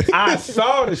 Bro, I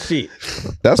saw the shit.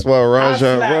 That's why I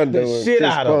Rajon slapped Rondo the and shit Chris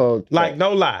out of Paul. him. Like,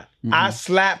 no lie. I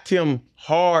slapped him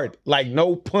hard. Like,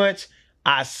 no punch.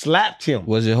 I slapped him.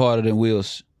 Was it harder than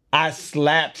Will's? I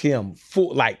slapped him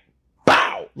full, like,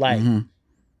 bow. Like,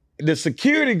 the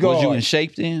security guard. Was you in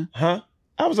shape then? Huh?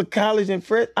 I was a college and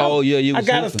Fred. Oh, yeah, you was I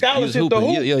got hooping. a scholarship You was to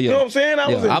hooping. hoop. Yeah. You know what I'm saying?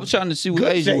 I was trying to see what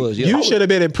good age shape. you was. Yeah. You should have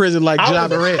been in prison like I Ja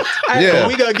was- Morant. Yeah.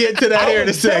 We gonna get to that here in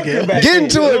a second. Get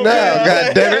into it now,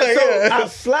 goddammit. So I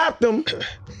slapped him,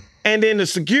 and then the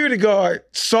security guard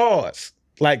saw us,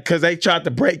 like, because they tried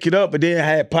to break it up, but then I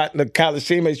had the college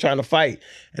teammates trying to fight.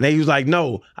 And he was like,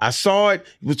 no, I saw it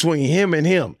between him and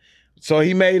him. So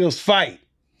he made us fight.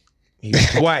 He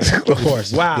was white, of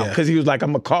course. Wow, because he was like,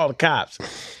 I'm going to call the cops.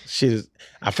 Shit,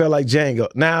 I felt like Django.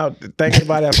 Now, thinking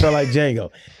about it, I felt like Django.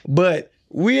 But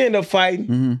we ended up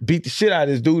fighting, beat the shit out of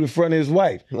this dude in front of his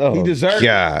wife. He deserved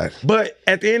God. it. But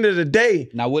at the end of the day,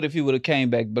 Now, what if he would have came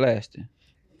back blasting?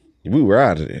 We were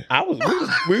out of there.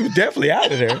 we was definitely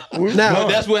out of there. Now,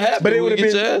 that's what happened. But it We would have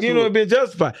get your ass been, you know, it'd been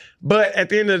justified. But at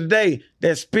the end of the day,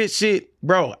 that spit shit,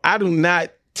 bro, I do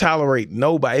not tolerate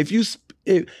nobody.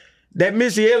 If that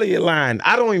Missy Elliott line,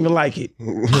 I don't even like it.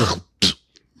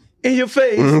 In your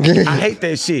face, I hate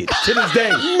that shit. To this day.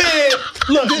 Man,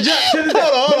 look,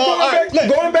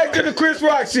 going back to the Chris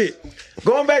Rock shit.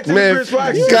 Going back to the Chris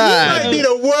Rock shit. God. You might be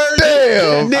the worst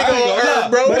Damn. nigga on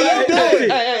earth, bro. What are you doing?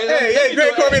 Hey,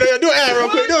 Greg Corbin, do an ad real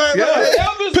quick. Do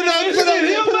it. Put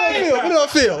it on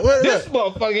film. This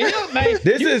motherfucker, him, man.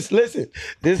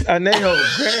 This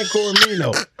Anejo, Grand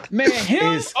Cormino. Man,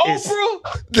 him, It's-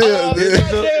 Oprah,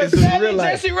 It's a real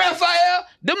life. Jesse Raphael,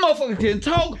 them motherfuckers can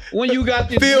talk when you got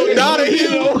this. Phil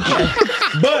Donahue.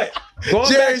 But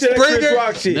going Jerry back to the Springer. Chris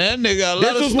Rock shit. That nigga got a lot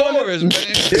of This was one of- stories, man.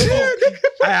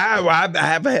 I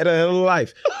have had a hell of a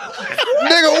life.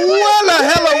 Nigga,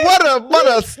 what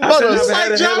a It's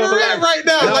like Ja Morant right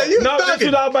now. Like, you No, that's thugging.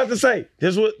 what I was about to say.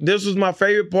 This was my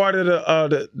favorite part of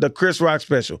the Chris Rock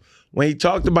special, when he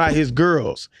talked about his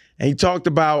girls and he talked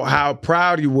about how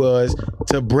proud he was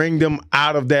to bring them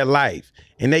out of that life,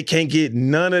 and they can't get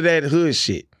none of that hood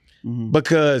shit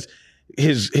because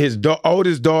his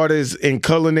oldest daughter's in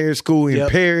culinary school in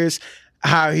Paris.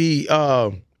 How he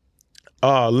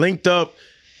linked up,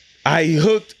 how he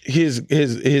hooked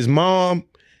his mom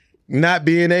not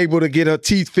being able to get her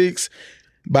teeth fixed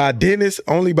by a dentist,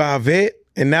 only by a vet,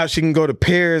 and now she can go to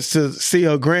Paris to see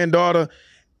her granddaughter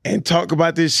and talk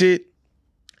about this shit.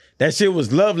 That shit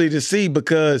was lovely to see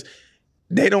because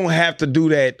they don't have to do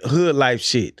that hood life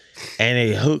shit, and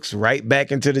it hooks right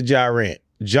back into the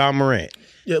Ja Morant.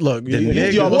 Yeah, look,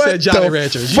 nigga- you almost What said Johnny the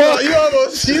Rancher. fuck? You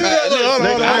almost. Hold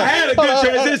on. I had a good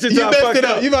transition. You messed it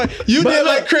up. You did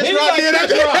like Chris he Rock like did.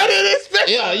 Chris Rock. I didn't expect.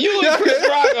 Yeah, you and Chris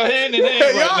Rock are hand in hand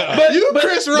right now. You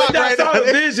Chris Rock But right that's now. all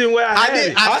the vision where I I had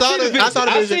did. it. I saw the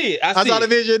vision. I saw the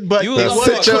vision, but You it was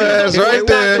wasn't like, sit your clear. ass right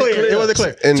there. It wasn't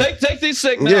clear. And Take this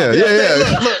segment yeah, out.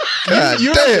 yeah. God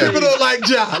You're damn. a criminal like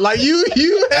Ja. Like you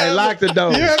I have. locked the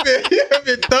door. You have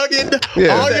been thugging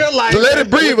Yeah. all your life. Let it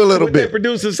breathe a little What that bit.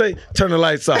 producer say? Turn the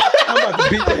lights off. I'm about to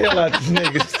beat the hell out of these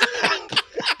niggas.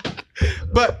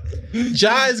 But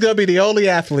Ja is gonna be the only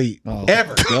athlete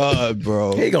ever. God,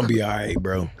 bro. He gonna be all right,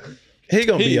 bro. He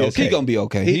gonna be okay. He gonna be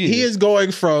okay. He is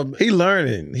going from. He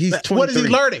learning. He's 23. What is he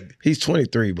learning? He's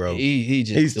 23, bro. He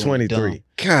just He's doing 23. dumb.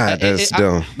 God, that's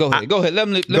dumb. Go ahead. Let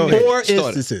me Go ahead. 4 start it.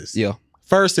 instances. Yeah.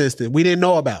 First instance, we didn't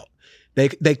know about.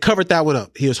 They covered that one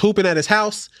up. He was hooping at his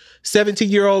house.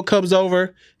 17-year-old comes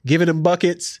over, giving him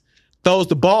buckets, throws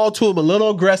the ball to him a little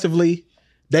aggressively.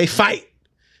 They fight.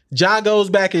 Ja goes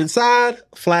back inside,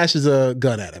 flashes a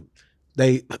gun at him.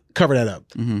 They cover that up.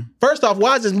 First off,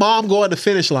 why is his mom going to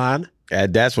finish line?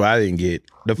 That's what I didn't get.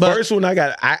 The But- first one I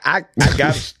got,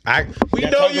 We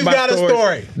know you got a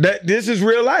story. This is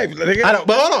real life. I don't,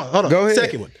 but hold on. Go ahead.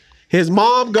 Second one. His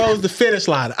mom goes to finish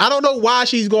line. I don't know why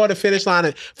she's going to finish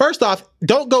line. First off,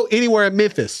 don't go anywhere in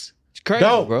Memphis. It's crazy,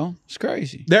 Go. bro. It's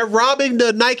crazy. They're robbing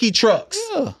the Nike trucks.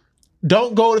 Yeah.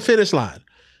 Don't go to finish line.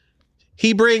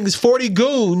 he brings 40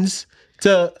 goons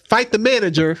to fight the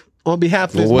manager on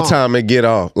behalf of his What mom. time it get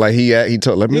off? Like he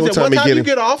told. Let me He know what said, time what he time you get.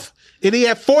 get off? And he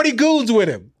had 40 goons with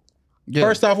him. Yeah.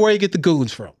 First off, where you get the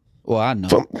goons from? Well, I know.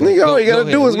 Nigga, all you Go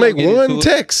gotta do ahead. is We make gonna get one into it.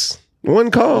 text,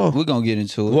 one call. We're gonna get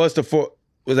into it. What's the four?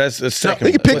 Well, that's the second.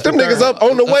 Nigga pick What's them the niggas third? up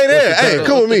on the way there. what's the Hey, third?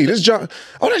 come with What's me. the This John.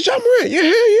 Oh, that's John Morant. Yeah,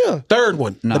 hell yeah. Third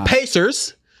one, Nah. the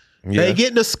Pacers. Yeah. They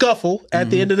get in a scuffle at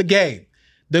the end of the game.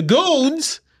 The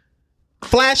goons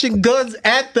flashing guns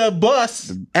at the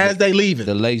bus as they leaving.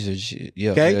 The laser shit.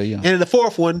 Yeah, Okay, yeah. and in the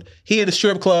fourth one, he in the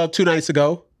strip club 2 nights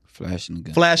ago, Flashing the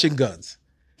gun. flashing guns.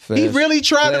 Flash- He really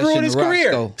tried to flashing ruin his the rock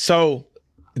career. stove. So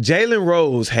Jalen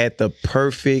Rose had the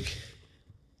perfect.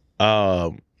 I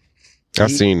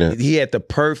seen that. He had the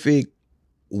perfect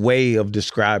way of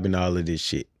describing all of this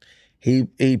shit. He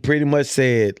pretty much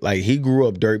said like he grew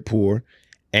up dirt poor,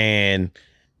 and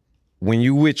when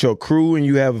you with your crew and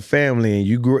you have a family and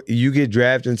you get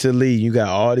drafted into the league, you got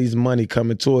all these money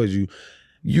coming towards you,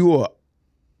 you are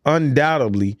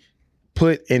undoubtedly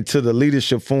put into the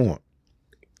leadership form.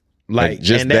 Like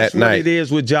just and that's that what night. it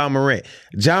is with John Morant.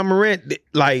 John Morant,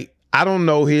 like I don't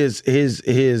know his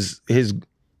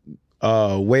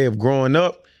way of growing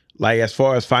up, like as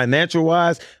far as financial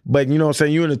wise, but you know what I'm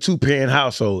saying, you're in a 2-parent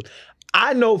household.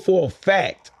 I know for a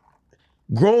fact,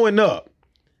 growing up,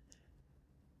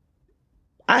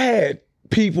 I had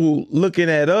people looking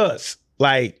at us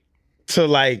like to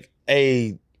like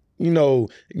a, you know,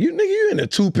 you nigga, you in a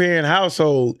 2-parent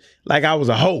household like I was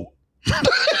a hoe.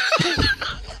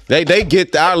 They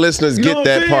get our listeners You know get what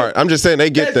that I'm saying? part. I'm just saying they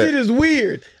get That shit that. is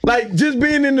weird. Like just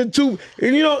being in the two,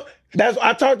 and you know, that's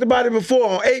I talked about it before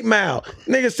on 8 Mile.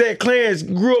 Nigga said Clarence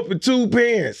grew up with 2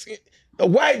 parents. A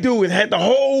white dude had the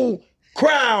whole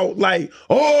crowd like,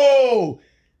 oh,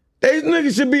 these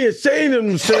niggas should be ashamed of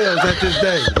themselves at this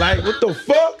day. Like, what the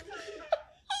fuck?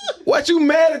 What you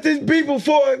mad at these people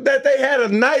for that they had a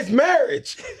nice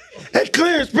marriage? And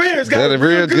Clarence parents got Got a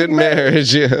real good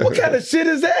marriage, yeah. What kind of shit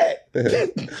is that?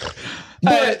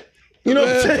 But you know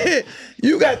what I'm saying?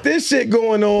 You got this shit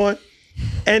going on,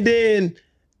 and then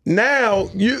now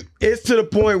it's to the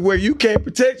point where you can't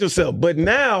protect yourself. But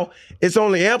now it's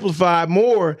only amplified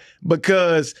more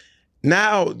because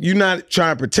now you're not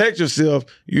trying to protect yourself.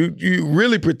 You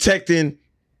really protecting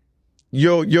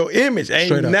your image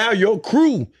Straight and up. now your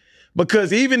crew.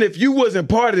 Because even if you wasn't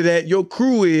part of that, your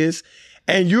crew is,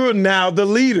 and you're now the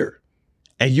leader,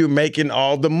 and you're making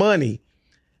all the money,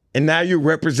 and now you're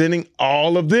representing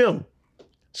all of them.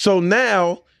 So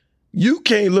now you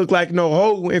can't look like no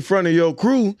hoe in front of your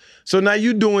crew. So now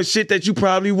you doing shit that you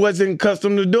probably wasn't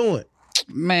accustomed to doing.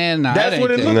 Man, nah, That's it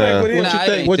what ain't it that. look like with him. Nah, What you it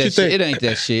think? ain't What that you shit. think? It ain't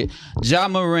that shit.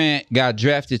 John Morant got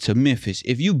drafted to Memphis.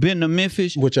 If you been to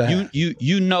Memphis, Which I have.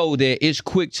 you know that it's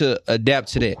quick to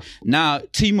adapt to that. Now,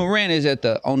 T. Morant is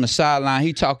on the sideline.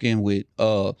 He talking with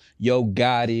Yo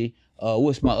Gotti.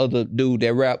 What's my other dude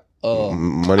that rap?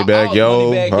 Moneybag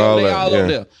Yo, Moneybag all They that, all yeah. over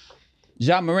there.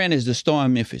 John Morant is the star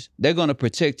in Memphis. They're gonna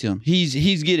protect him.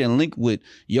 He's getting linked with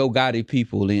Yo Gotti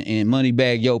people and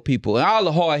Moneybag Yo people and all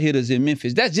the hard hitters in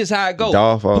Memphis. That's just how it goes.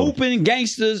 Dolph, Hooping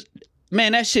gangsters,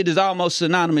 man, that shit is almost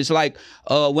synonymous. Like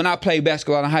when I played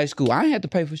basketball in high school, I ain't had to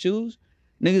pay for shoes.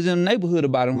 Niggas in the neighborhood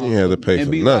about them. You had to pay and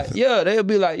for be nothing. Like, yeah, they'll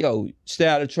be like, yo, stay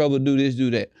out of trouble, do this,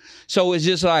 do that. So it's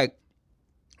just like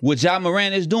what John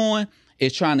Morant is doing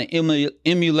is trying to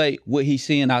emulate what he's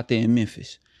seeing out there in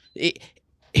Memphis.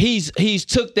 He's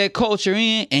took that culture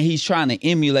in and he's trying to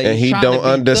emulate. And He's he trying to don't be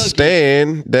thuggish.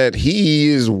 understand that he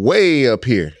is way up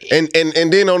here, and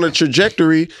then on a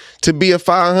trajectory to be a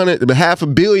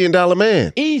 $500 million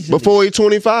man Easily. before he's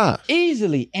 25.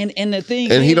 Easily. And the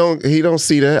thing And is, he don't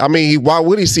see that. I mean, why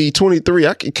would he see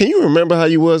 23? Can you remember how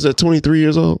you was at 23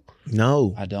 years old?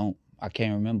 No. I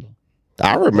can't remember.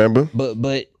 I remember.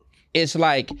 But it's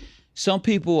like some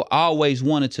people always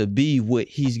wanted to be what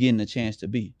he's getting a chance to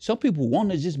be. Some people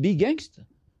want to just be gangster.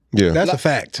 Yeah, That's a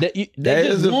fact. They That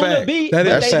just is a want to fact. be, That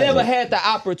but is they a fact. never had the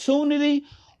opportunity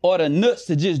or the nuts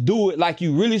to just do it like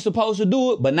you really supposed to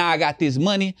do it. But now I got this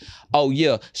money. Oh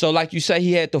yeah. So like you say,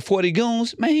 he had the 40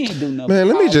 goons. Man, he ain't do nothing. man.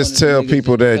 Let me All just one of them tell niggas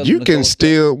people just that tell you them to can go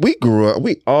still.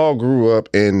 We all grew up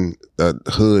in a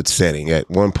hood setting at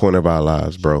one point of our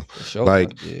lives, bro. sure Like,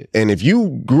 I did. and if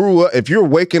you grew up, if you're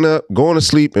waking up, going to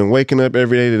sleep, and waking up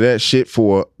every day to that shit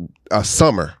for a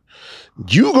summer,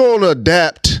 you gonna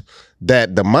adapt.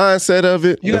 That the mindset of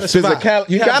it, You the gotta survive. physicality,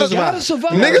 You have to survive.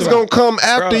 survive. Niggas gonna come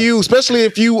after you, especially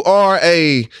if you are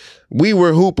we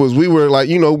were hoopers. We were like,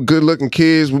 good looking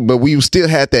kids, but we still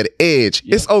had that edge.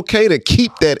 Yeah. It's okay to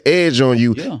keep that edge on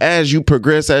you as you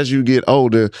progress, as you get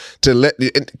older,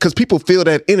 because people feel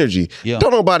that energy. Yeah.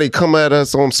 Don't nobody come at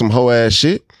us on some hoe ass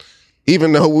shit.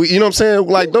 Even though we, you know what I'm saying?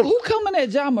 Like, Who coming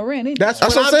at John Morant? Anyway? That's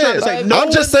That's what what I'm I'm trying saying. to say.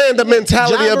 I'm just saying the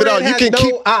mentality John of it all. Morant You can has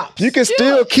keep, no ops. you can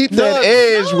still keep that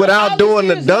edge without doing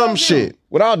the dumb shit.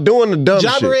 Without doing the dumb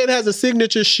John shit. Morant has a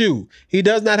signature shoe. He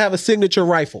does not have a signature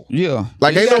rifle. Yeah.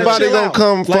 Like, You ain't gotta nobody chill gonna out.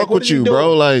 come Like, fuck what with are you you, bro.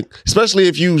 doing? Like, especially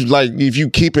if you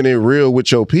keeping it real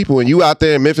with your people and you out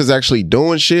there in Memphis actually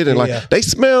doing shit and Yeah. like they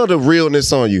smell the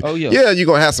realness on you. Oh, yeah. Yeah, you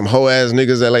gonna have some hoe ass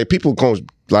niggas that like people gonna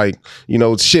like, you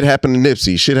know, shit happen to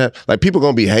Nipsey. Like people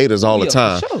gonna be haters all the Yeah,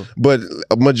 time. for sure. But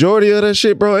a majority of that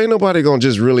shit, bro, ain't nobody gonna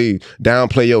just really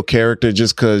downplay your character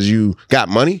just cause you got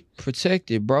money.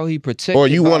 Protected, bro. He protected. Or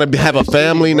you wanna have a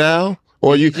family now.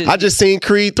 Or I just seen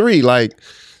Creed 3. Like,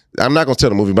 I'm not gonna tell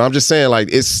the movie, but I'm just saying, like,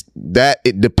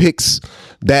 it depicts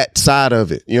that side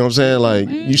of it. You know what I'm saying? Like,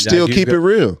 you still keep it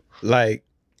real. Like,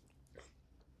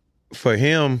 for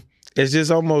him, it's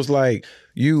just almost like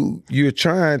you're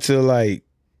trying to like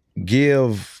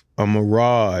give a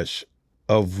mirage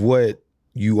of what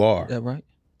you are. That right?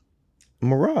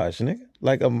 Mirage, nigga.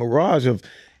 Like a mirage of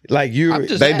like I'm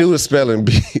just They do the spelling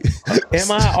bee.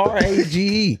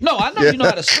 MIRAGE. No, I know you know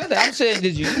how to spell it. I'm saying,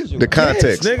 did you use it? The right?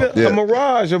 context. Yes, nigga. Yeah. A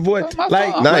mirage of what My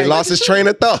like fault. Now he Like, lost his train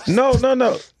of thought. No.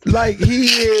 Like he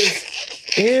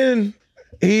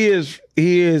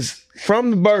is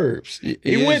from the burbs. He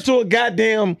is. went to a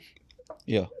goddamn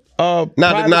Yeah. Now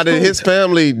private that school. his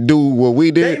family do what we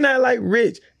They did. not like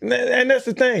rich. And that's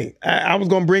the thing. I was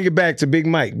gonna bring it back to Big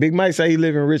Mike. Big Mike say he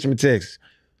live in Richmond, Texas.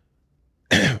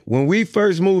 When we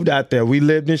first moved out there, we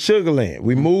lived in Sugar Land.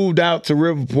 We moved out to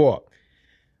River Park.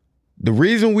 The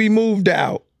reason we moved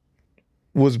out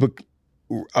was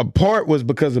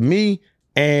because of me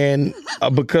and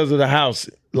Mm-hmm. because of the house.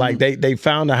 Like they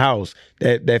found a house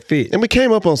that fit. And we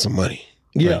came up on some money.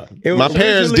 Yeah. It My was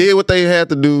parents originally- did what they had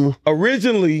to do.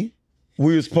 Originally,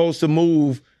 we were supposed to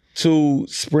move to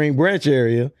Spring Branch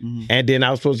area, and then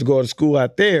I was supposed to go to school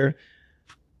out there,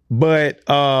 but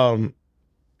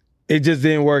it just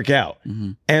didn't work out.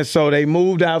 And so they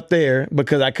moved out there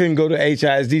because I couldn't go to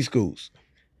HISD schools.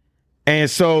 And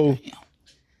so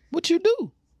What you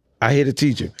do? I hit a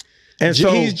teacher. And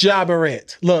so He's Ja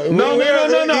Morant. Look, No.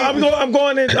 I'm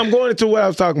going into what I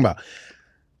was talking about.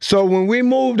 So when we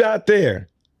moved out there,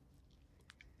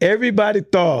 everybody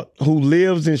thought who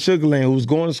lives in Sugar Land, who was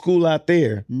going to school out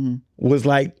there, was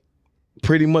like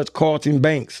pretty much Carlton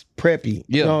Banks, preppy.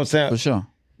 Yeah, You know what I'm saying? for sure.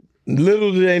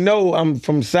 Little do they know I'm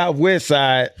from Southwest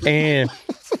Side and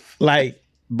like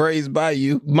Braves by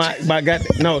you. my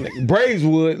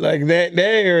Braveswood, like that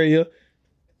area,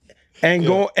 and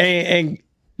and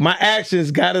my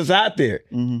actions got us out there.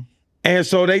 And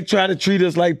so they try to treat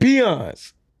us like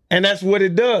peons. And that's what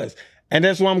it does. And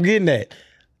that's what I'm getting at.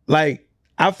 Like,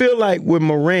 I feel like with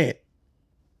Morant,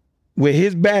 with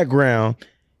his background,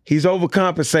 he's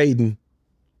overcompensating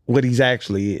what he's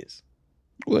actually is.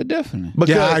 Well, definitely.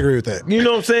 Because, Yeah, I agree with that. You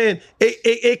know what I'm saying?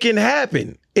 It can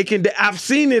happen. I've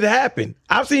seen it happen.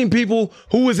 I've seen people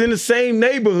who was in the same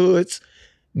neighborhoods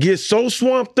get so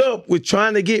swamped up with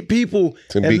trying to get people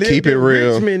To that be lived keep it in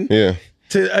real. Richmond Yeah.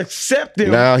 to accept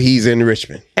them. Now he's in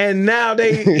Richmond. And now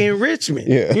they in Richmond.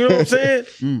 Yeah. You know what I'm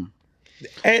saying?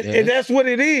 And that's what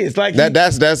it is. Like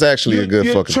That's actually a good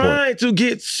you're fucking point. trying to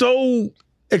get so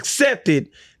accepted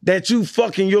that you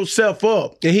fucking yourself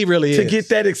up And he really to is. get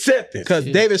that acceptance. Because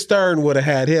David Stern would have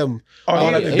had him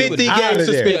on a yeah, 50 he would've- game out of there. Yeah,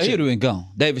 suspension. he would have been gone.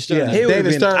 David Stern. Yeah, He would've David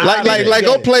been Stern. out of Like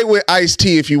go play with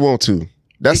Ice-T if you want to.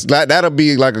 That'll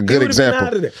be like a good would've been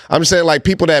out of example. there. I'm saying like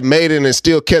people that made it and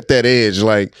still kept that edge.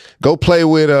 Like go play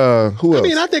with who else? I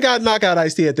mean, I think I'd knock out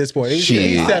Ice-T at this point. He's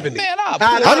Shit. 70. Man,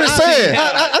 I'm just saying.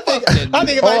 I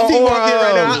think if Ice-T walked in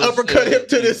right now, I uppercut him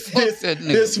to this that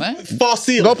nigga, man. false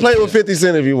ceiling. Go play with 50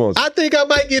 Cent if you want to. I think I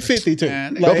might get 50 too.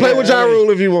 Man, Go play with Ja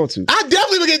Rule if you want to. I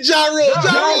definitely would get Ja Rule.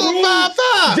 Ja Rule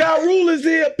 5'5". Ja Rule is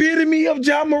the epitome of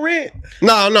Ja Morant.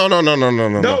 No.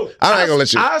 No, I ain't gonna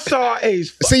let you. I saw a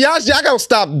See, y'all gotta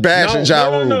stop bashing Ja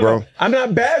Rule, bro. I'm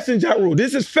not bashing Ja Rule.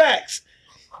 This is facts.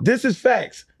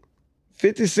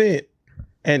 50 Cent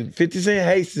and 50 Cent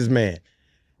hates this man.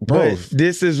 Bro. But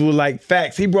this is like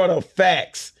facts. He brought up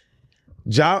facts.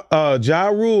 Ja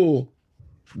Rule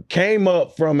came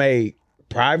up from a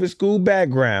private school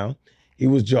background. He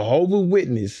was Jehovah's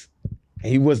Witness.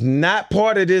 He was not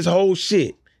part of this whole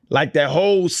shit. Like that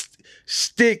whole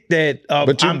stick that.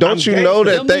 But I'm don't you know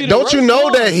gangster. that don't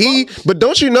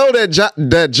you know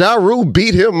that Ja Rule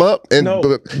beat him up and No,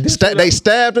 they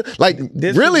stabbed him? Like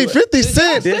this really, is what- 50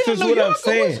 Cent. This is what I'm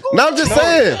saying. No, I'm just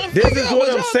saying. This is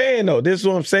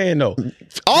what I'm saying though.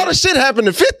 All the shit happened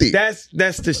in 50.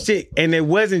 That's the shit. And it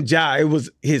wasn't Ja. It was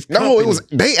his company. No, it was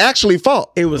they actually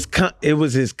fought. It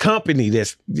was his company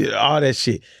that's all that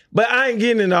shit. But I ain't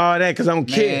getting into all that because I don't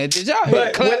care. Man, did y'all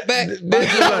hear clap back?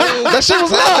 That shit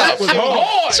was hard. was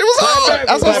hard. Shit was hard.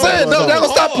 That's what I'm saying. They're gonna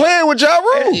stop playing with Ja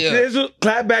Rule. Yeah.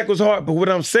 Clapback was hard, but what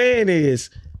I'm saying is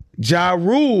Ja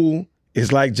Rule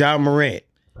is like Ja Morant.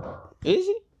 Is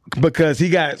he? Because he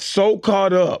got so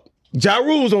caught up. Ja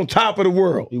Rule was on top of the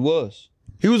world. He was.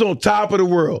 He was on top of the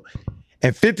world.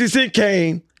 And 50 Cent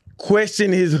came,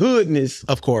 questioned his hoodness,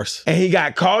 Of course. and he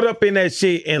got caught up in that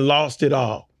shit and lost it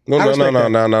all. No.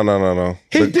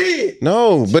 He did.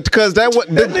 No, but because that was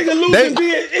That nigga losing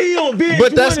he on VH1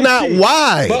 but that's and not shit.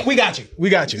 why. But we got you.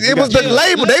 It was the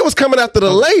label. They was coming after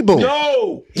the label.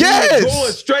 No. He Yes. was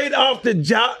going straight off the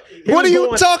job. What are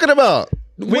you talking about?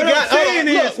 What I'm saying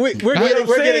is,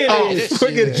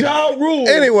 we're getting Ja Rule.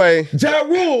 Anyway, Ja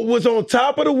Rule was on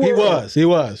top of the world. He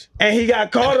was. And he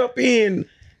got caught up in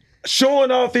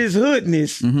showing off his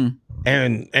hoodness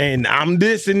and I'm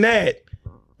this and that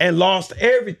and lost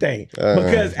everything.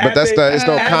 Because but there's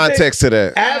no context to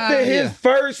that. After his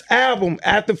first album,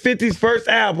 after 50's first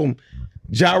album,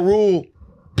 Ja Rule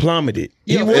plummeted.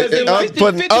 Yeah, for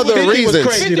other reasons.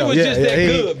 50 was just that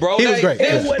good, bro. He was great.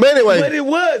 But anyway, But it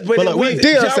was. But look, Deion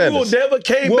Ja Rule Sanders. never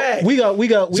came back. We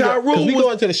go Ja Rule we was-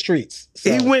 go into the streets.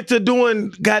 So. He went to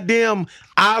doing goddamn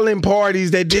island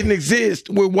parties that didn't exist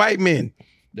with white men.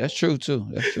 That's true too.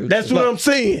 That's what I'm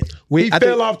saying. I He think-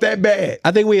 fell off that bad.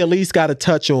 I think we at least got to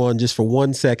touch on, just for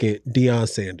 1 second, Deion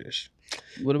Sanders.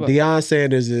 What about Deion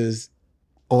Sanders is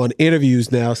on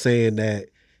interviews now saying that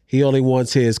he only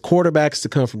wants his quarterbacks to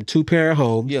come from 2-parent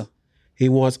homes. Yeah. He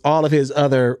wants all of his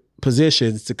other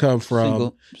positions to come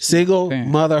from single parent.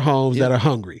 mother homes that are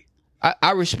hungry.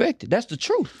 I respect it. That's the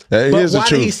truth. That But is the why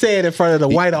did he truth. say it in front of the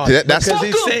white audience? That's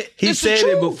Because Fuck him. he It's the said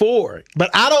it truth. before.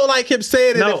 But I don't like him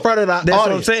saying it in front of the that's what I'm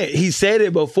audience. saying. He said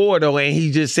it before though, and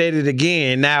he just said it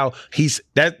again. Now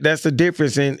that's the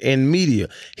difference in media.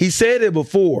 He said it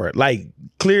before, like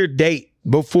clear date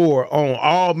before on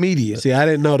all media. See, I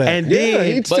didn't know that. And Yeah, then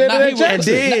he But said now it he at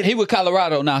Jackson. was, he with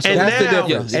Colorado now. So and that's the now,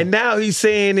 difference. and now he's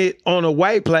saying it on a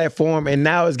white platform, and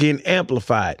now it's getting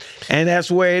amplified, and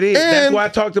that's where it is. That's And what I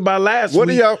talked about last what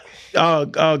do week. y'all-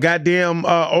 Goddamn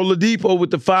Oladipo with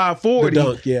the 540, The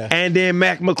dunk, yeah. and then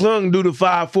Mac McClung do the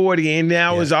 540, and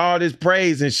now it's all this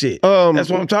praise and shit. That's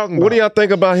what I'm talking about. What do y'all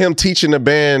think about him teaching the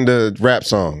band to rap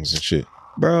songs and shit?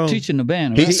 bro? teaching the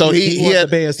band. He Right? wants the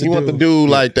bands to want do- to do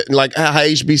like how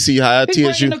HBC, how He's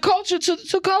bringing TSU. the culture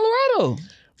to Colorado.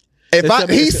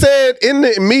 He said in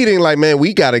the meeting, like, man,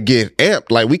 we gotta get amped.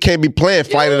 Like, we can't be playing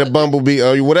Flight of the Bumblebee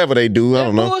or whatever they do. I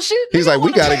don't know. bullshit. He's Nigga like, we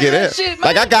wanna gotta play get that amped. shit,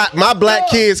 Like, man. I got my black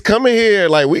kids coming here.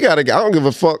 Like, we gotta. I don't give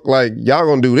a fuck. Like, y'all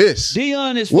gonna do this.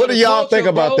 Deion is. What for do the y'all culture, think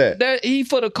about bro. that? He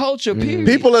for the culture. Period.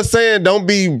 People are saying don't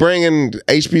be bringing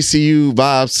HBCU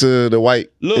vibes to the white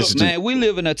Look, institute. man, we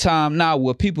live in a time now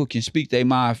where people can speak their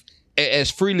mind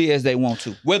as freely as they want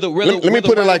to. Let Let me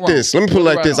put it like this.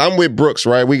 I'm with Brooks,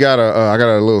 right? We got I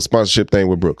got a little sponsorship thing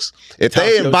with Brooks. If Talk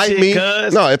they your invite shit, me,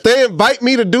 cuz. if they invite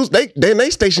me to do, they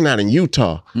stationed out in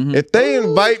Utah. If they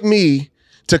invite me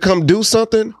to come do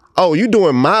something, oh, you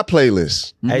doing my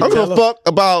playlist? Hey, I don't give tell a 'em. fuck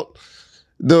about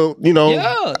the,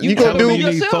 Yeah, you gonna do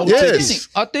yourself. yes.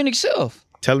 Authentic self.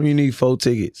 Tell them you need 4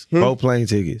 tickets, 4 plane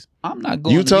tickets. I'm not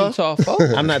going Utah? to Utah,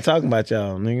 folks. I'm not talking about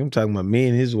y'all, nigga. I'm talking about me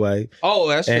and his wife. Oh,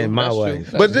 that's true. And my That's wife.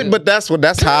 true. But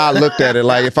that's how I looked at it.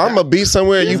 Like, if I'm gonna be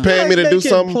somewhere, you paying me to do Making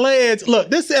something. Plans. Look,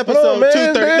 this is Hold episode on, man,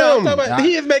 230. No, I'm damn. talking about,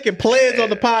 he is making plans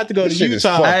on the pod to go to This shit is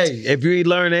Utah. fucked. Hey, if you ain't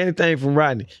learned anything from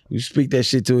Rodney, you speak that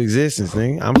shit to existence,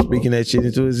 nigga. I'm speaking that shit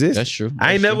into existence. That's true.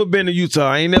 I ain't That's never been to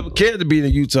Utah. I ain't never cared to be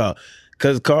in Utah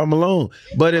because of Karl Malone.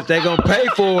 But if they gonna pay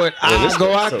for it, I'll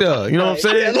go out there. You know what I'm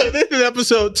saying? Yeah, look, this is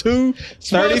episode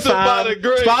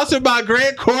 235. Sponsored by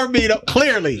Grand Cormito,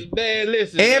 clearly. Man,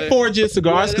 listen. And 4Gents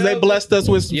Cigars, because they blessed us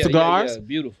with some cigars. Yeah,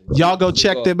 beautiful. Y'all go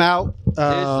check them out.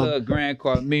 This Grand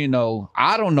Carmino,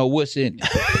 I don't know what's in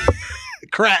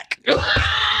it. Crack.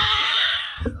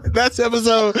 That's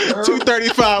episode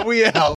 235. We out.